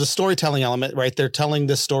there's the storytelling element, right? They're telling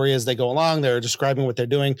this story as they go along. They're describing what they're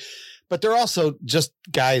doing, but they're also just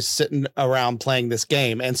guys sitting around playing this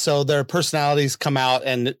game. And so their personalities come out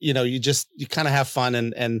and, you kind of have fun.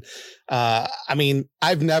 And I mean,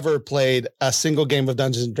 I've never played a single game of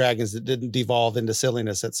Dungeons and Dragons that didn't devolve into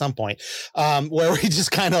silliness at some point, where we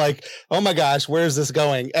just kind of like, oh my gosh, where's this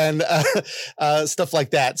going? And stuff like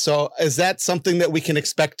that. So is that something that we can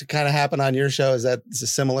expect to kind of happen on your show? Is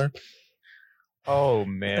this similar? Oh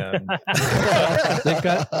man, they've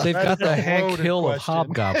got the Hank Hill of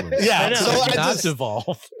hobgoblins. Yeah, so I just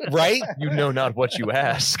evolve, right? You know not what you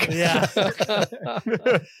ask. Yeah,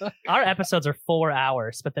 our episodes are 4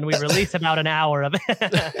 hours, but then we release about an hour of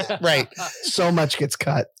it. Right, so much gets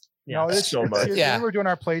cut. Yeah, it's so much. Yeah, when we were doing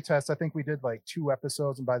our play test, I think we did like 2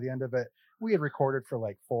 episodes, and by the end of it, we had recorded for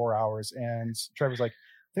like 4 hours. And Trevor's like,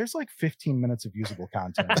 there's like 15 minutes of usable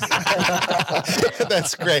content.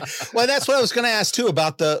 That's great. Well, that's what I was going to ask too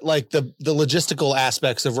about the logistical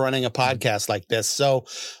aspects of running a podcast like this. So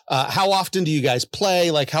how often do you guys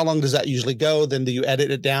play? Like, how long does that usually go? Then do you edit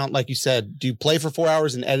it down? Like you said, do you play for 4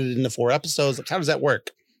 hours and edit it into 4 episodes? Like, how does that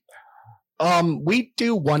work? We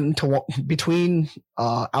do between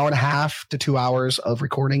hour and a half to 2 hours of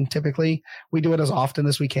recording. Typically, we do it as often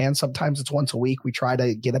as we can. Sometimes it's once a week. We try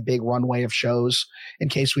to get a big runway of shows in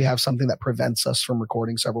case we have something that prevents us from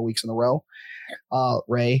recording several weeks in a row.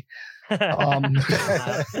 Ray,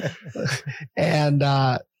 and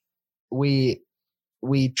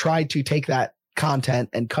we try to take that content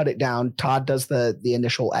and cut it down. Todd does the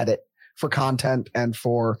initial edit for content and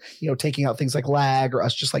for, taking out things like lag or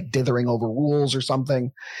us just like dithering over rules or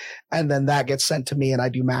something. And then that gets sent to me and I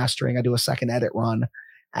do mastering. I do a second edit run,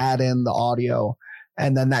 add in the audio,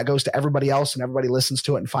 and then that goes to everybody else and everybody listens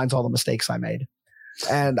to it and finds all the mistakes I made.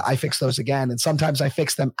 And I fix those again. And sometimes I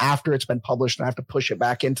fix them after it's been published and I have to push it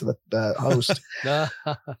back into the host.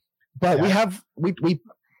 But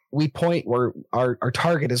we point where our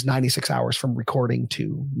target is 96 hours from recording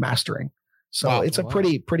to mastering. So it's a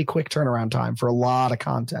pretty quick turnaround time for a lot of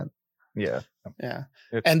content. Yeah. Yeah.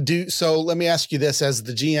 And let me ask you this as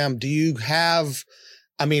the GM, do you have,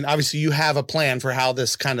 obviously you have a plan for how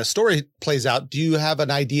this kind of story plays out. Do you have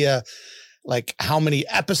an idea, like how many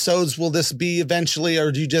episodes will this be eventually?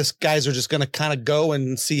 Or do you guys are just going to kind of go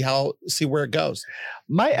and see where it goes?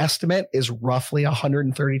 My estimate is roughly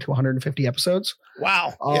 130 to 150 episodes.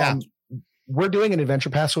 Wow. Yeah. We're doing an adventure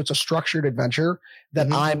pass, so it's a structured adventure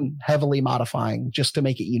that I'm heavily modifying just to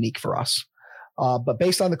make it unique for us. But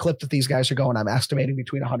based on the clip that these guys are going, I'm estimating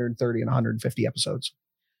between 130 and 150 episodes.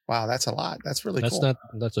 Wow, that's a lot. That's really cool.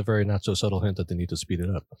 That's a very not so subtle hint that they need to speed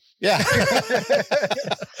it up. Yeah.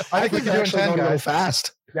 I think we can actually go really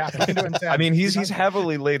fast. Yeah, we can do it in 10. I mean, he's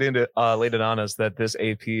heavily laid it on us that this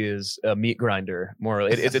AP is a meat grinder.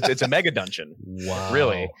 It's a mega dungeon. Wow.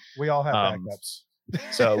 Really. We all have backups.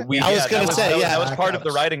 So that was part of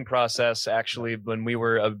the writing process. Actually, when we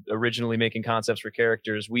were originally making concepts for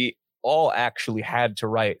characters, we all actually had to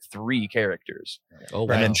write 3 characters. Oh,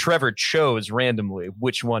 wow. And then Trevor chose randomly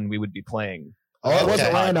which one we would be playing. Oh, it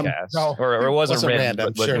wasn't random. No, or it wasn't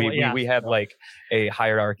random. But sure. we had like a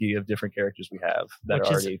hierarchy of different characters we have that are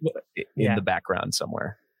already in the background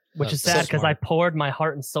somewhere. Which is sad because I poured my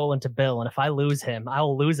heart and soul into Bill, and if I lose him, I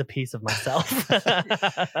will lose a piece of myself.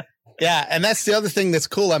 Yeah, and that's the other thing that's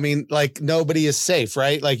cool. I mean, like, nobody is safe,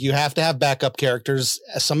 right? Like, you have to have backup characters.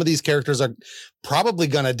 Some of these characters are probably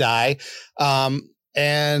going to die.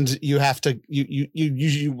 and you have to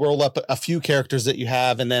you roll up a few characters that you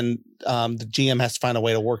have, and then the GM has to find a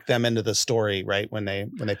way to work them into the story, right, when they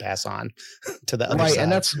pass on to the other side.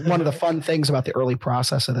 And that's one of the fun things about the early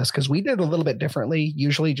process of this, because we did a little bit differently.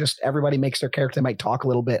 Usually just everybody makes their character, they might talk a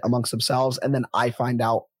little bit amongst themselves, and then I find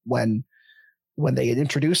out when they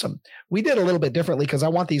introduce them. We did a little bit differently because I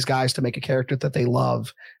want these guys to make a character that they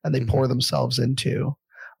love and they pour themselves into,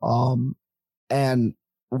 and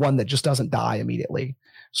one that just doesn't die immediately.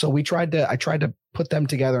 So I tried to put them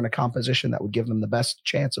together in a composition that would give them the best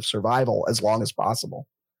chance of survival as long as possible.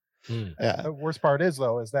 Yeah. The worst part is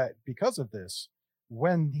that because of this,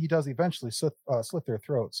 when he does eventually slit their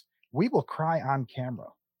throats, we will cry on camera.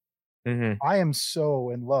 I am so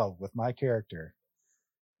in love with my character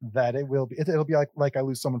that it'll be like I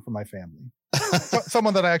lose someone from my family,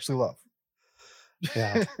 someone that I actually love.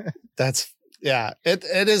 Yeah, it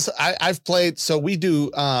is. I've played. So we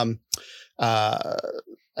do. I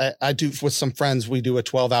do with some friends. We do a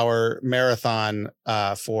 12-hour marathon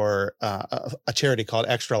for a charity called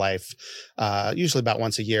Extra Life, usually about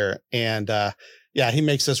once a year. And he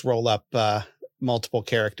makes us roll up multiple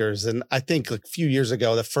characters. And I think like a few years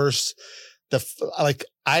ago,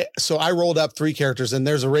 I rolled up 3 characters, and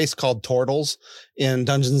there's a race called Turtles in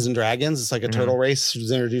Dungeons and Dragons. It's like a turtle race. It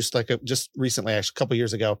was introduced just recently, actually a couple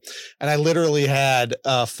years ago. And I literally had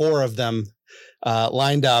 4 of them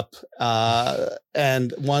lined up,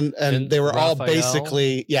 and they were all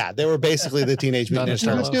basically, they were basically the Teenage Mutant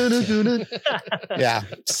Ninja Turtles. Yeah.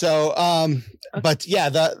 So, but yeah,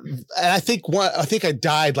 and I think I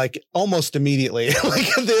died like almost immediately.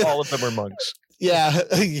 All of them were monks. Yeah,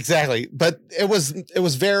 exactly. But it was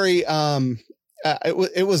very,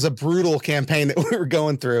 it was a brutal campaign that we were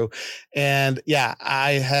going through. And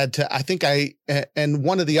I had to, and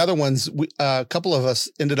one of the other ones, a couple of us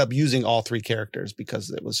ended up using all 3 characters because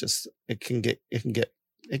it was just, it can get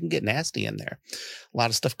nasty in there. A lot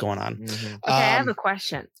of stuff going on. Okay, I have a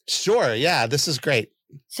question. Sure. Yeah, this is great.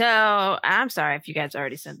 So I'm sorry if you guys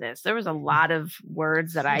already said this. There was a lot of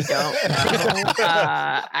words that I don't know.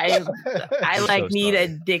 I need a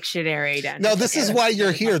dictionary to. No, this is why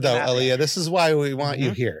you're here, though, Aaliyah. This is why we want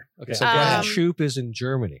you here. Okay, so go ahead. Troop is in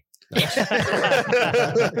Germany.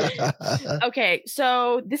 Okay,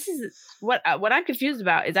 so this is what I'm confused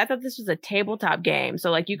about is I thought this was a tabletop game.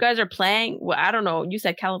 So like you guys are playing. Well, I don't know. You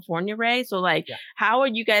said California, Ray. So like, how are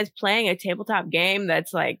you guys playing a tabletop game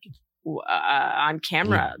that's like on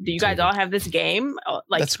camera? Do you guys all have this game?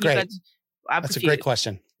 Like that's great. That's a great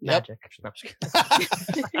question. Magic.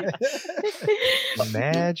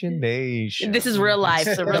 Imagination. This is real life.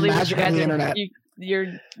 So really, magic on the internet.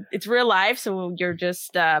 It's real life. So you're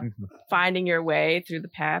just finding your way through the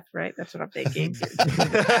path, right? That's what I'm thinking.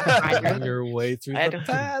 Finding your way through the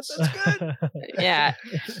path. That's good. Yeah.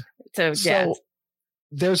 So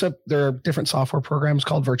there are different software programs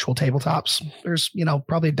called virtual tabletops. There's,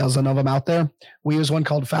 probably a dozen of them out there. We use one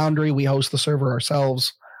called Foundry. We host the server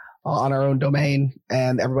ourselves on our own domain,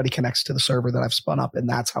 and everybody connects to the server that I've spun up. And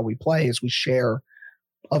that's how we play, is we share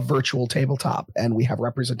a virtual tabletop, and we have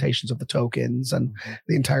representations of the tokens and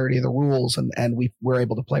the entirety of the rules. And we're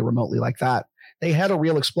able to play remotely like that. They had a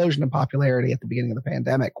real explosion in popularity at the beginning of the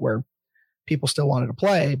pandemic where people still wanted to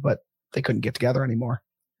play, but they couldn't get together anymore.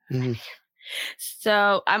 Mm-hmm.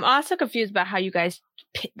 So I'm also confused about how you guys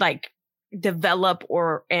develop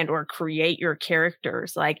or create your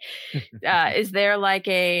characters. Like, is there like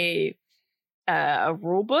a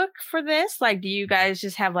rule book for this? Like, do you guys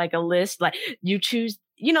just have like a list? Like you choose,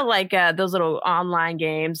 those little online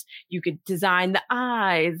games, you could design the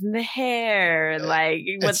eyes and the hair, like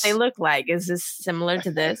what they look like. Is this similar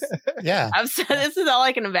to this? Yeah. This is all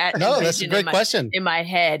I can imagine. No, that's a great question. In my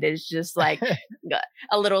head, it's just like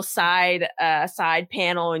a little side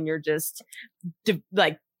panel, and you're just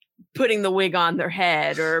putting the wig on their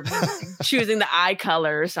head or choosing the eye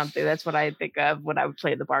color or something. That's what I think of when I would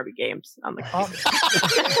play the Barbie games on the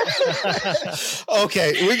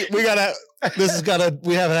Okay, we have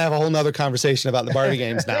to have a whole nother conversation about the Barbie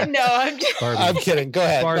games now. No, I'm kidding. Go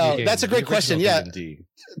ahead. No, that's a great question. Yeah.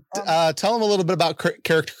 Tell them a little bit about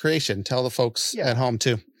character creation. Tell the folks at home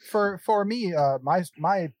too. For me,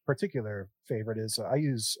 my particular favorite is I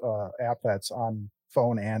use app that's on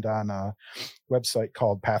phone and on a website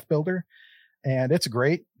called Path Builder, and it's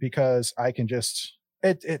great because I can just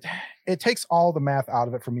it takes all the math out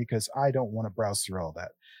of it for me, because I don't want to browse through all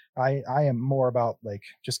that. I am more about like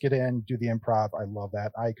just get in, do the improv. I love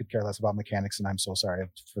that. I could care less about mechanics, and I'm so sorry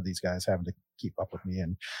for these guys having to keep up with me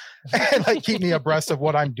and like keep me abreast of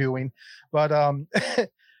what I'm doing. But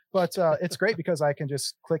it's great because I can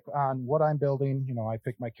just click on what I'm building. I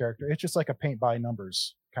pick my character. It's just like a paint by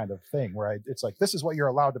numbers kind of thing where it's like, this is what you're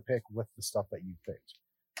allowed to pick with the stuff that you picked.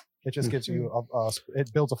 It just gives you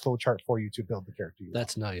it builds a flow chart for you to build the character.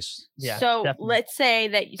 That's nice. Yeah. So definitely. let's say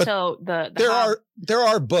that there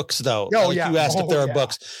are books though. Oh, like yeah. You asked if there are yeah.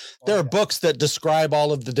 books. There are books that describe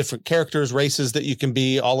all of the different characters, races that you can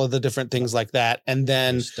be, all of the different things like that. And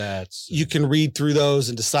then stats. you can read through those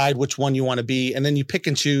and decide which one you want to be. And then you pick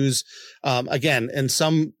and choose. Again, in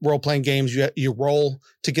some role-playing games, you roll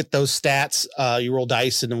to get those stats. You roll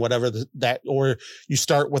dice and whatever or you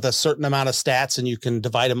start with a certain amount of stats and you can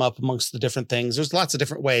divide them up amongst the different things. There's lots of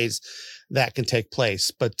different ways that can take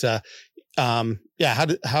place. But how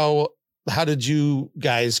did you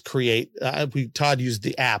guys create? Todd used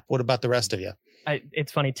the app. What about the rest of you?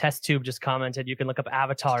 It's funny. Test Tube just commented you can look up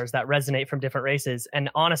avatars that resonate from different races,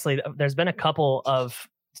 and honestly, there's been a couple of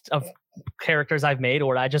characters I've made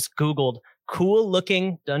where I just Googled cool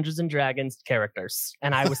looking Dungeons and Dragons characters,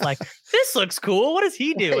 and I was like, "This looks cool. What does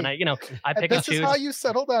he do?" And I pick and choose. This is how you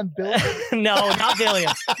settled on Billiam? No, not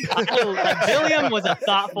Billiam. Billiam was a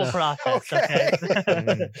thoughtful process.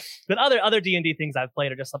 Okay, but other D&D things I've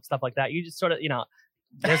played are just some stuff like that. You just sort of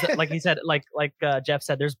there's like he said, like Jeff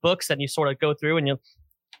said, there's books and you sort of go through and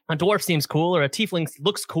a dwarf seems cool or a tiefling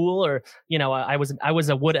looks cool or I was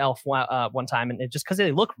a wood elf one time and it just because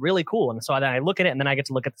they look really cool, and so then I look at it and then I get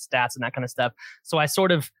to look at the stats and that kind of stuff. So I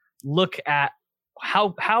sort of look at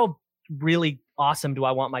how really awesome do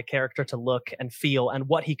I want my character to look and feel and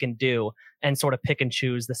what he can do, and sort of pick and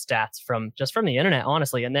choose the stats from the internet,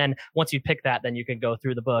 honestly. And then once you pick that, then you can go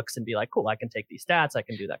through the books and be like, cool, I can take these stats, I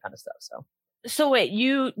can do that kind of stuff. So wait,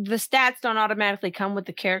 the stats don't automatically come with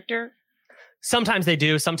the character? Sometimes they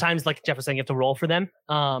do. Sometimes, like Jeff was saying, you have to roll for them,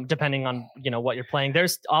 depending on what you're playing.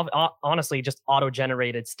 There's honestly just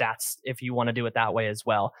auto-generated stats if you want to do it that way as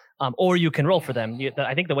well, or you can roll for them.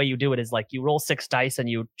 I think the way you do it is like you roll 6 dice and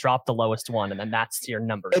you drop the lowest one, and then that's your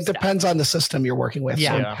number. It depends on the system you're working with.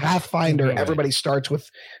 Yeah. So in Pathfinder, everybody starts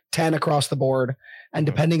with 10 across the board, and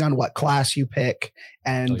depending on what class you pick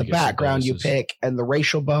and the background you pick and the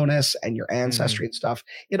racial bonus and your ancestry and stuff,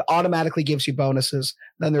 it automatically gives you bonuses.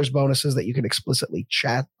 Then there's bonuses that you can explicitly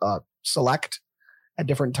select at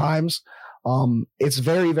different times. It's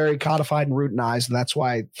very, very codified and routinized, and that's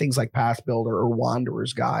why things like Path Builder or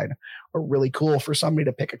Wanderer's Guide are really cool for somebody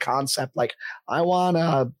to pick a concept like, I want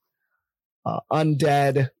a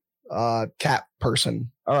undead cat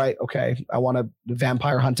person. All right, okay. I want a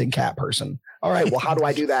vampire hunting cat person. All right, well, how do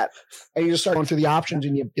I do that? And you just start going through the options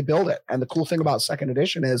and you build it. And the cool thing about second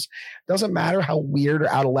edition is it doesn't matter how weird or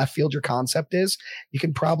out of left field your concept is. You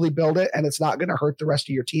can probably build it and it's not going to hurt the rest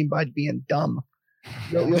of your team by being dumb.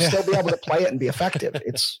 You'll still be able to play it and be effective.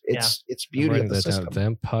 It's beauty of the system.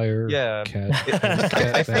 Vampire, cat,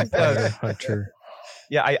 I think vampire, hunter.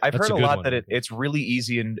 Yeah, I've heard a lot one. that it's really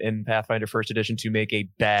easy in Pathfinder First Edition to make a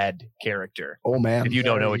bad character. Oh man! If you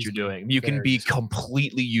don't know what you're doing, you can be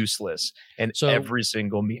completely useless in every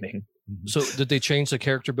single meaning. So did they change the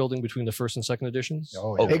character building between the first and second editions?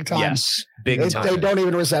 Oh, big time. Yes, big time. They don't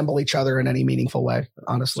even resemble each other in any meaningful way,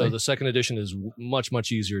 honestly. So the second edition is much,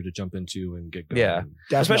 much easier to jump into and get going. Yeah,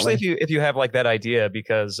 definitely. Especially if you have like that idea,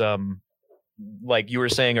 because like you were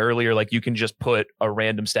saying earlier, like you can just put a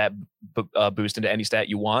random stat boost into any stat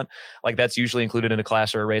you want. Like that's usually included in a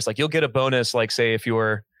class or a race. Like you'll get a bonus, like say if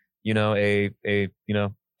you're, a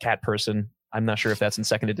cat person. I'm not sure if that's in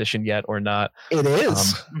second edition yet or not. It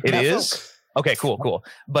is. It is. Okay, cool.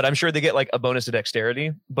 But I'm sure they get like a bonus to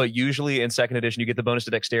dexterity. But usually in second edition, you get the bonus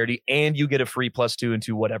to dexterity and you get a free +2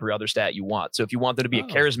 into whatever other stat you want. So if you want them to be a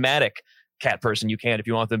charismatic cat person, you can. If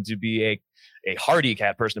you want them to be a hardy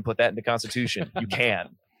cat person and put that into Constitution, you can.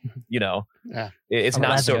 It's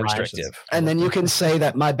not so restrictive. And then you can say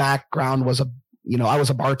that my background was I was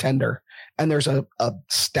a bartender, and there's a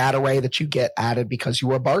stat array that you get added because you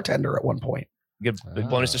were a bartender at one point. You get a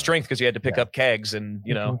bonus to strength because you had to pick up kegs and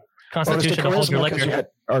Constitution to hold your liquor.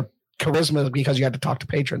 Or charisma because you had to talk to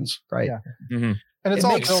patrons, right? Yeah. Mm-hmm. And it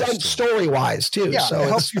makes sense story wise too. Yeah, so it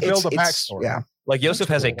helps you build a backstory. Yeah. Like Yosef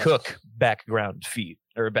has a cook background feat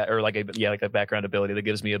or like a background ability that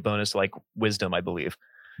gives me a bonus to like wisdom, I believe,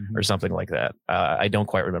 or something like that. I don't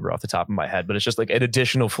quite remember off the top of my head, but it's just like an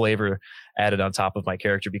additional flavor added on top of my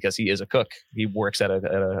character because he is a cook. He works at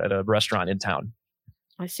a restaurant in town.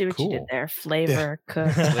 I see what you did there. Flavor,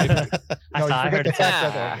 cook. I heard it.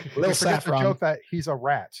 You forget the joke that he's a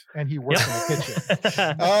rat and he works in the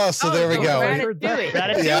kitchen. So there we go.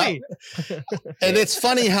 Ratatouille. And it's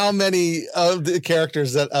funny how many of the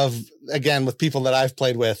characters again, with people that I've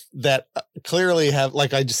played with that clearly have,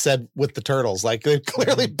 like I just said with the turtles, like they've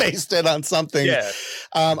clearly based it on something. Yeah.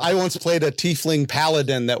 I once played a tiefling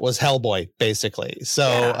paladin that was Hellboy, basically.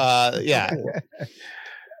 So,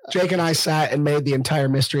 Jake and I sat and made the entire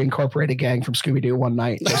Mystery Incorporated gang from Scooby-Doo one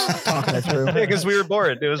night, just talking it through. Yeah, because we were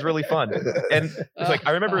bored. It was really fun. And like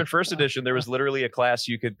I remember in first edition, there was literally a class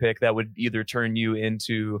you could pick that would either turn you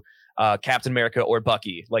into Captain America or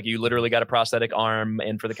Bucky. Like you literally got a prosthetic arm,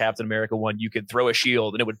 and for the Captain America one, you could throw a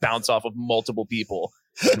shield and it would bounce off of multiple people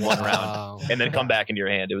in one round and then come back into your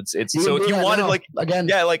hand. It's so if you wanted like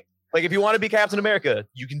if you want to be Captain America,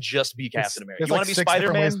 you can just be Captain America. You want to be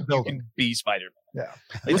Spider-Man, you can be Spider-Man. Yeah,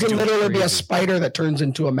 you can literally be a spider that turns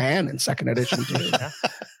into a man in second edition too.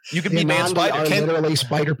 You can be Man Spider. Literally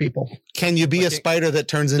spider people. Can you be a spider that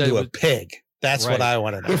turns into a pig? That's what I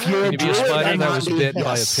want to know. If you're Can you be a spider that was bit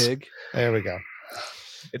by a pig? There we go.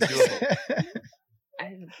 It's doable.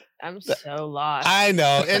 I'm so lost. I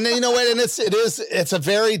know. And you know what? And it's a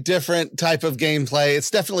very different type of gameplay.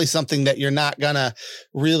 It's definitely something that you're not gonna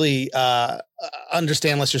really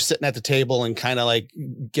understand unless you're sitting at the table and kind of like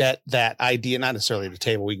get that idea. Not necessarily at the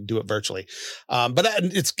table. We can do it virtually. But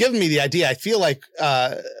it's given me the idea. I feel like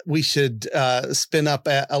we should spin up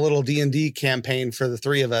a little D&D campaign for the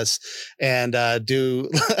three of us and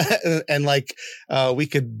do and like we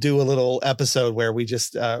could do a little episode where we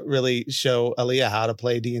just really show Aaliyah how to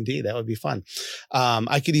play D&D. That would be fun.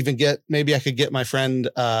 I could even get my friend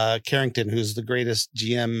Carrington, who's the greatest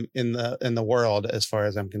GM in the world as far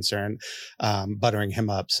as I'm concerned, buttering him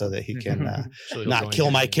up so that he can not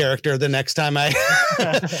kill my character the next time I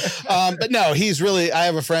but no, he's really, I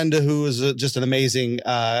have a friend who is just an amazing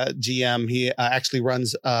GM. He actually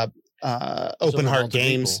runs Open Heart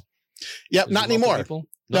Games. Yep, not anymore.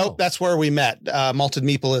 Nope, that's where we met. Malted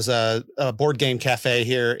Meeple is a board game cafe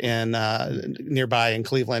here in nearby in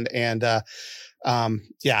Cleveland, and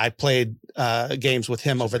I played games with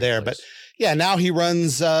him over there. But yeah, now he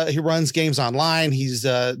runs games online. He's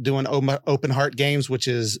doing Open Heart Games, which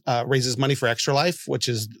is raises money for Extra Life, which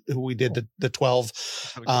is who we did the 12.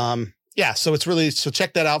 So it's really, so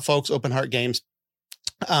check that out, folks. Open Heart Games.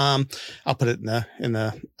 I'll put it in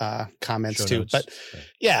the comments show too, notes. But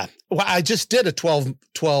yeah, well, I just did a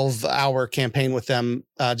 12 hour campaign with them,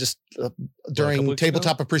 during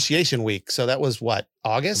Tabletop Appreciation Week. So that was what,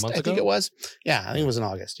 August, I think it was. Yeah, I think it was in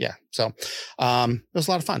August. Yeah. So, it was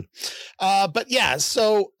a lot of fun. But yeah,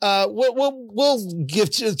 so, we'll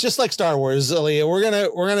give you, just like Star Wars, Aaliyah, we're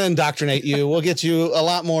going to indoctrinate you. We'll get you a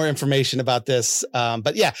lot more information about this.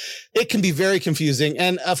 But yeah, it can be very confusing.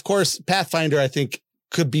 And of course, Pathfinder, I think,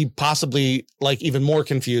 could be possibly like even more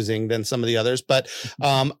confusing than some of the others. But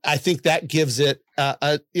I think that gives it,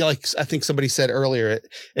 like I think somebody said earlier,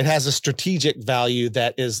 it has a strategic value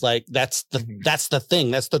that is like, that's the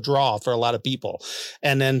thing, that's the draw for a lot of people.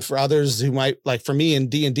 And then for others who might, like for me in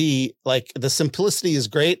D&D, like the simplicity is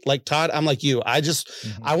great. Like Todd, I'm like you, I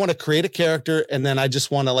want to create a character and then I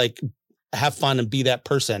just want to like have fun and be that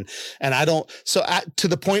person. And I don't, to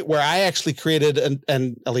the point where I actually created,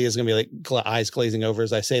 and Aaliyah's going to be like eyes glazing over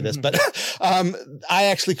as I say this, but, I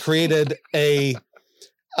actually created a,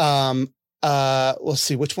 let's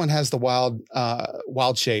see, which one has the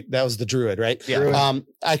wild shape? That was the druid, right? Yeah.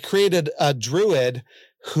 I created a druid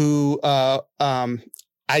who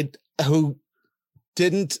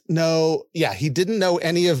didn't know. Yeah. He didn't know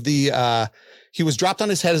any of the, he was dropped on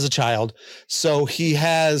his head as a child. So he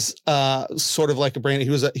has sort of like a brain. He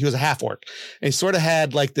was a half orc, and he sort of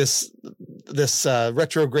had like this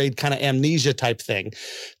retrograde kind of amnesia type thing,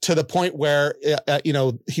 to the point where,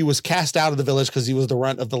 he was cast out of the village because he was the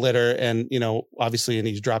runt of the litter, and, obviously, and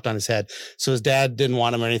he's dropped on his head. So his dad didn't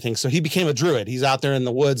want him or anything. So he became a druid. He's out there in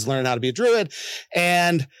the woods learning how to be a druid,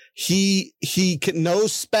 and he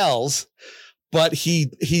knows spells, but he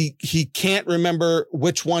can't remember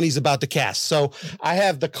which one he's about to cast. So I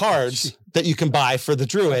have the cards that you can buy for the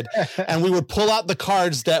druid, and we would pull out the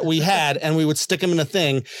cards that we had and we would stick them in a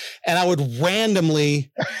thing, and I would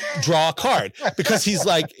randomly draw a card because he's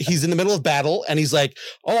in the middle of battle and he's like,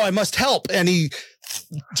 oh, I must help. And he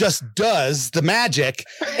just does the magic,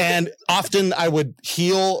 and often I would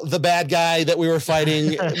heal the bad guy that we were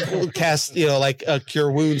fighting, cast like a cure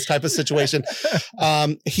wounds type of situation.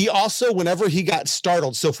 He also, whenever he got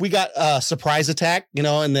startled, so if we got a surprise attack, and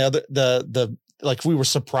the like we were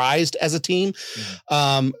surprised as a team,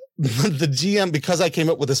 the GM, because I came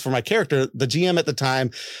up with this for my character, the GM at the time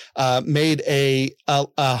made a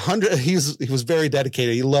 100. He was very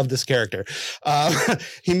dedicated. He loved this character.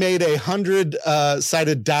 He made 100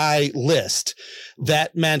 sided die list.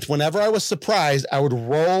 That meant whenever I was surprised, I would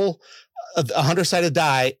roll 100 sided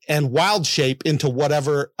die and wild shape into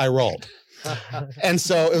whatever I rolled. And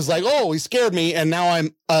so it was like, oh, he scared me. And now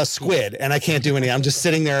I'm a squid and I can't do anything. I'm just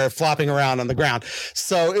sitting there flopping around on the ground.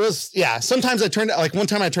 So it was, yeah, sometimes one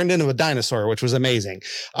time I turned into a dinosaur, which was amazing.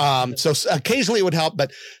 So occasionally it would help,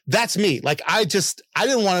 but that's me. Like, I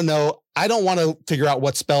didn't want to know. I don't want to figure out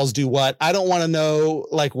what spells do what. I don't want to know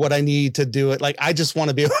like what I need to do it. Like, I just want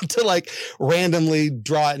to be able to like randomly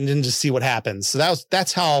draw it and then just see what happens. So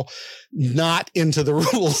that's how not into the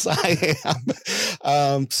rules I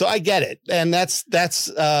am. So I get it. And that's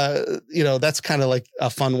kind of like a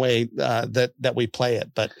fun way that we play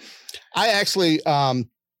it. But I actually,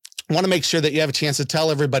 want to make sure that you have a chance to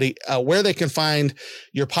tell everybody where they can find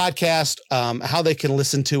your podcast, how they can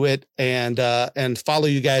listen to it, and follow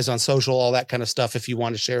you guys on social, all that kind of stuff. If you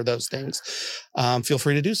want to share those things, feel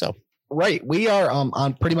free to do so. Right. We are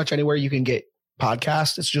on pretty much anywhere you can get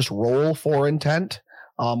podcasts. It's just Roll for Intent.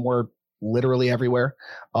 We're literally everywhere.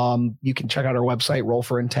 You can check out our website,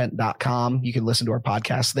 rollforintent.com. You can listen to our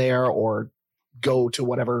podcast there, or go to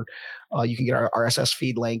whatever. You can get our RSS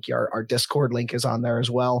feed link. Our Discord link is on there as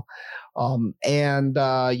well. And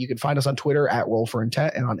you can find us on Twitter at Roll for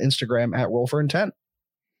Intent and on Instagram at Roll for Intent.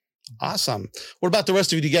 Awesome. What about the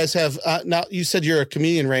rest of you? Do you guys have, now you said you're a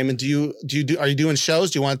comedian, Raymond. Are you doing shows?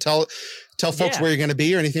 Do you want to tell folks where you're going to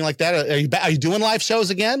be or anything like that? Are you doing live shows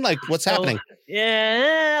again? Like, what's happening?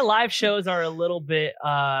 Yeah, live shows are a little bit,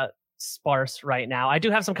 sparse right now. I do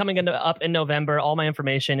have some coming up in November. All my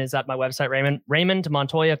information is at my website,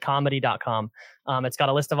 RaymondMontoyaComedy.com. It's got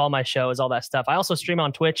a list of all my shows, all that stuff. I also stream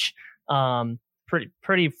on Twitch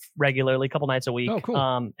pretty regularly, a couple nights a week. Oh, cool.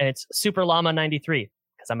 And it's Super Llama 93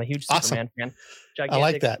 because I'm a huge Superman fan. I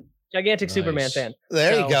like that. Gigantic Superman fan.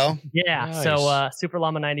 There you go. Yeah. Nice. So Super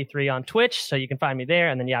Llama 93 on Twitch. So you can find me there.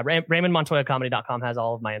 And then RaymondMontoyaComedy.com has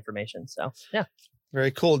all of my information. So yeah.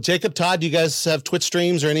 Very cool. Jacob, Todd, do you guys have Twitch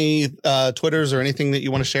streams or any Twitters or anything that you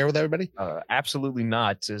want to share with everybody? Absolutely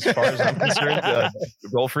not. As far as I'm concerned,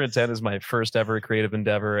 Roll for Intent is my first ever creative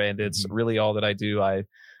endeavor, and it's really all that I do. I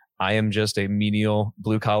am just a menial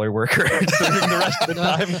blue collar worker during the rest of the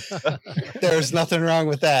time. There's nothing wrong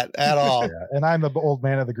with that at all. Yeah, and I'm the old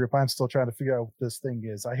man of the group. I'm still trying to figure out what this thing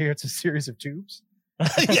is. I hear it's a series of tubes.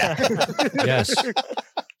 Yeah. Yes.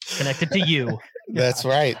 Connected to you. That's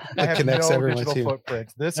right. It connects everyone to you.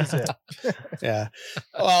 Footprints. This is it. Yeah.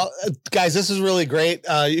 Well, guys, this is really great.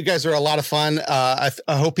 You guys are a lot of fun. I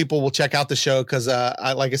hope people will check out the show because,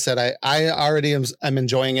 like I said, I already am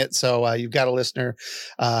enjoying it. So you've got a listener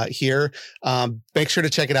here. Make sure to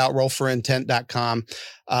check it out, rollforintent.com.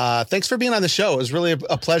 Thanks for being on the show. It was really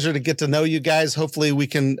a pleasure to get to know you guys. Hopefully we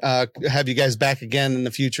can have you guys back again in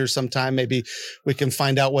the future sometime. Maybe we can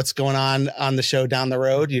find out what's going on the show down the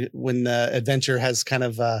road when the adventure has kind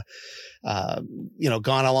of gone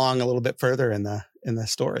along a little bit further in the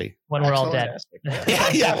story. When we're all dead.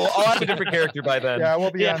 Yeah. Well, I'll have a different character by then. Yeah, we'll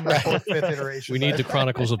be on the fourth, fifth iteration. We need the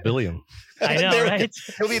Chronicles of Billiam. I know, right?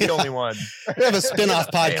 He'll be the only one. We have a spin-off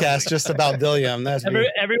podcast just about Billiam.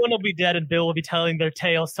 Everyone will be dead and Bill will be telling their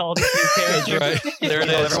tales to all these new characters. Right. There it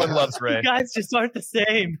is. Everyone loves Ray. You guys just aren't the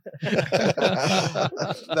same.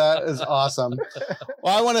 That is awesome.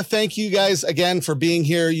 Well, I want to thank you guys again for being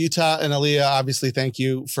here. Utah and Aaliyah, obviously, thank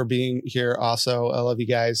you for being here also. I love you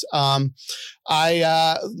guys.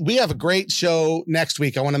 We have a great show next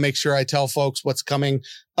week. I want to make sure I tell folks what's coming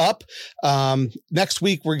up. Next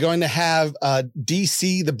week, we're going to have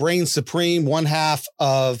DC, the Brain Supreme, one half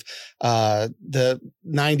of the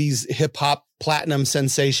 90s hip hop platinum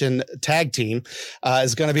sensation tag team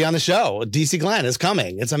is going to be on the show. DC Glenn is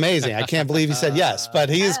coming. It's amazing. I can't believe he said yes, but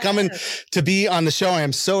he is coming to be on the show. I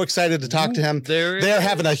am so excited to talk to him. They're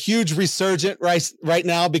having a huge resurgent right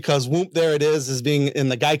now because Whoop, there it is being in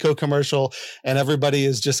the Geico commercial, and everybody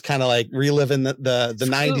is just kind of like reliving the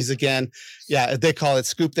 90s again. Yeah, they call it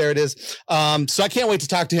Scoop. There it is. So I can't wait to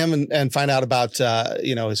talk to him and find out about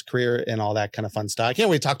his career and all that kind of fun stuff. I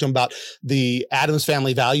can't wait to talk to him about the Addams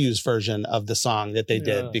Family Values version of the song that they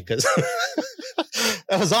did because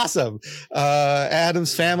that was awesome.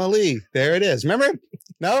 Addams Family. There it is. Remember?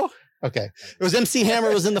 No? Okay. It was MC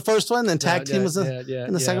Hammer was in the first one, then Tag Team was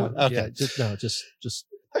in the second one. Okay. Just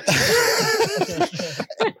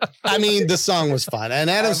I mean, the song was fun, and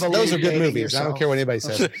Adams. Those are good movies. I don't care what anybody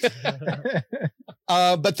says.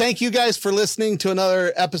 But thank you guys for listening to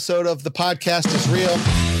another episode of The Podcast is Real,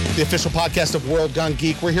 the official podcast of World Gone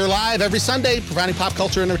Geek. We're here live every Sunday, providing pop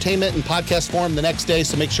culture entertainment in podcast form the next day.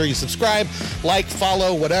 So make sure you subscribe, like,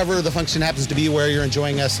 follow, whatever the function happens to be where you're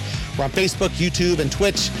enjoying us. We're on Facebook, YouTube, and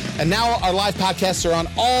Twitch. And now our live podcasts are on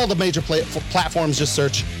all the major platforms. Just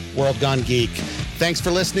search World Gone Geek. Thanks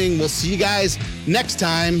for listening. We'll see you guys next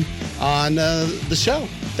time on the show.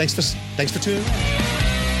 Thanks for tuning in.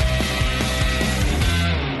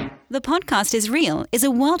 The Podcast is Real is a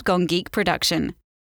World Gone Geek production.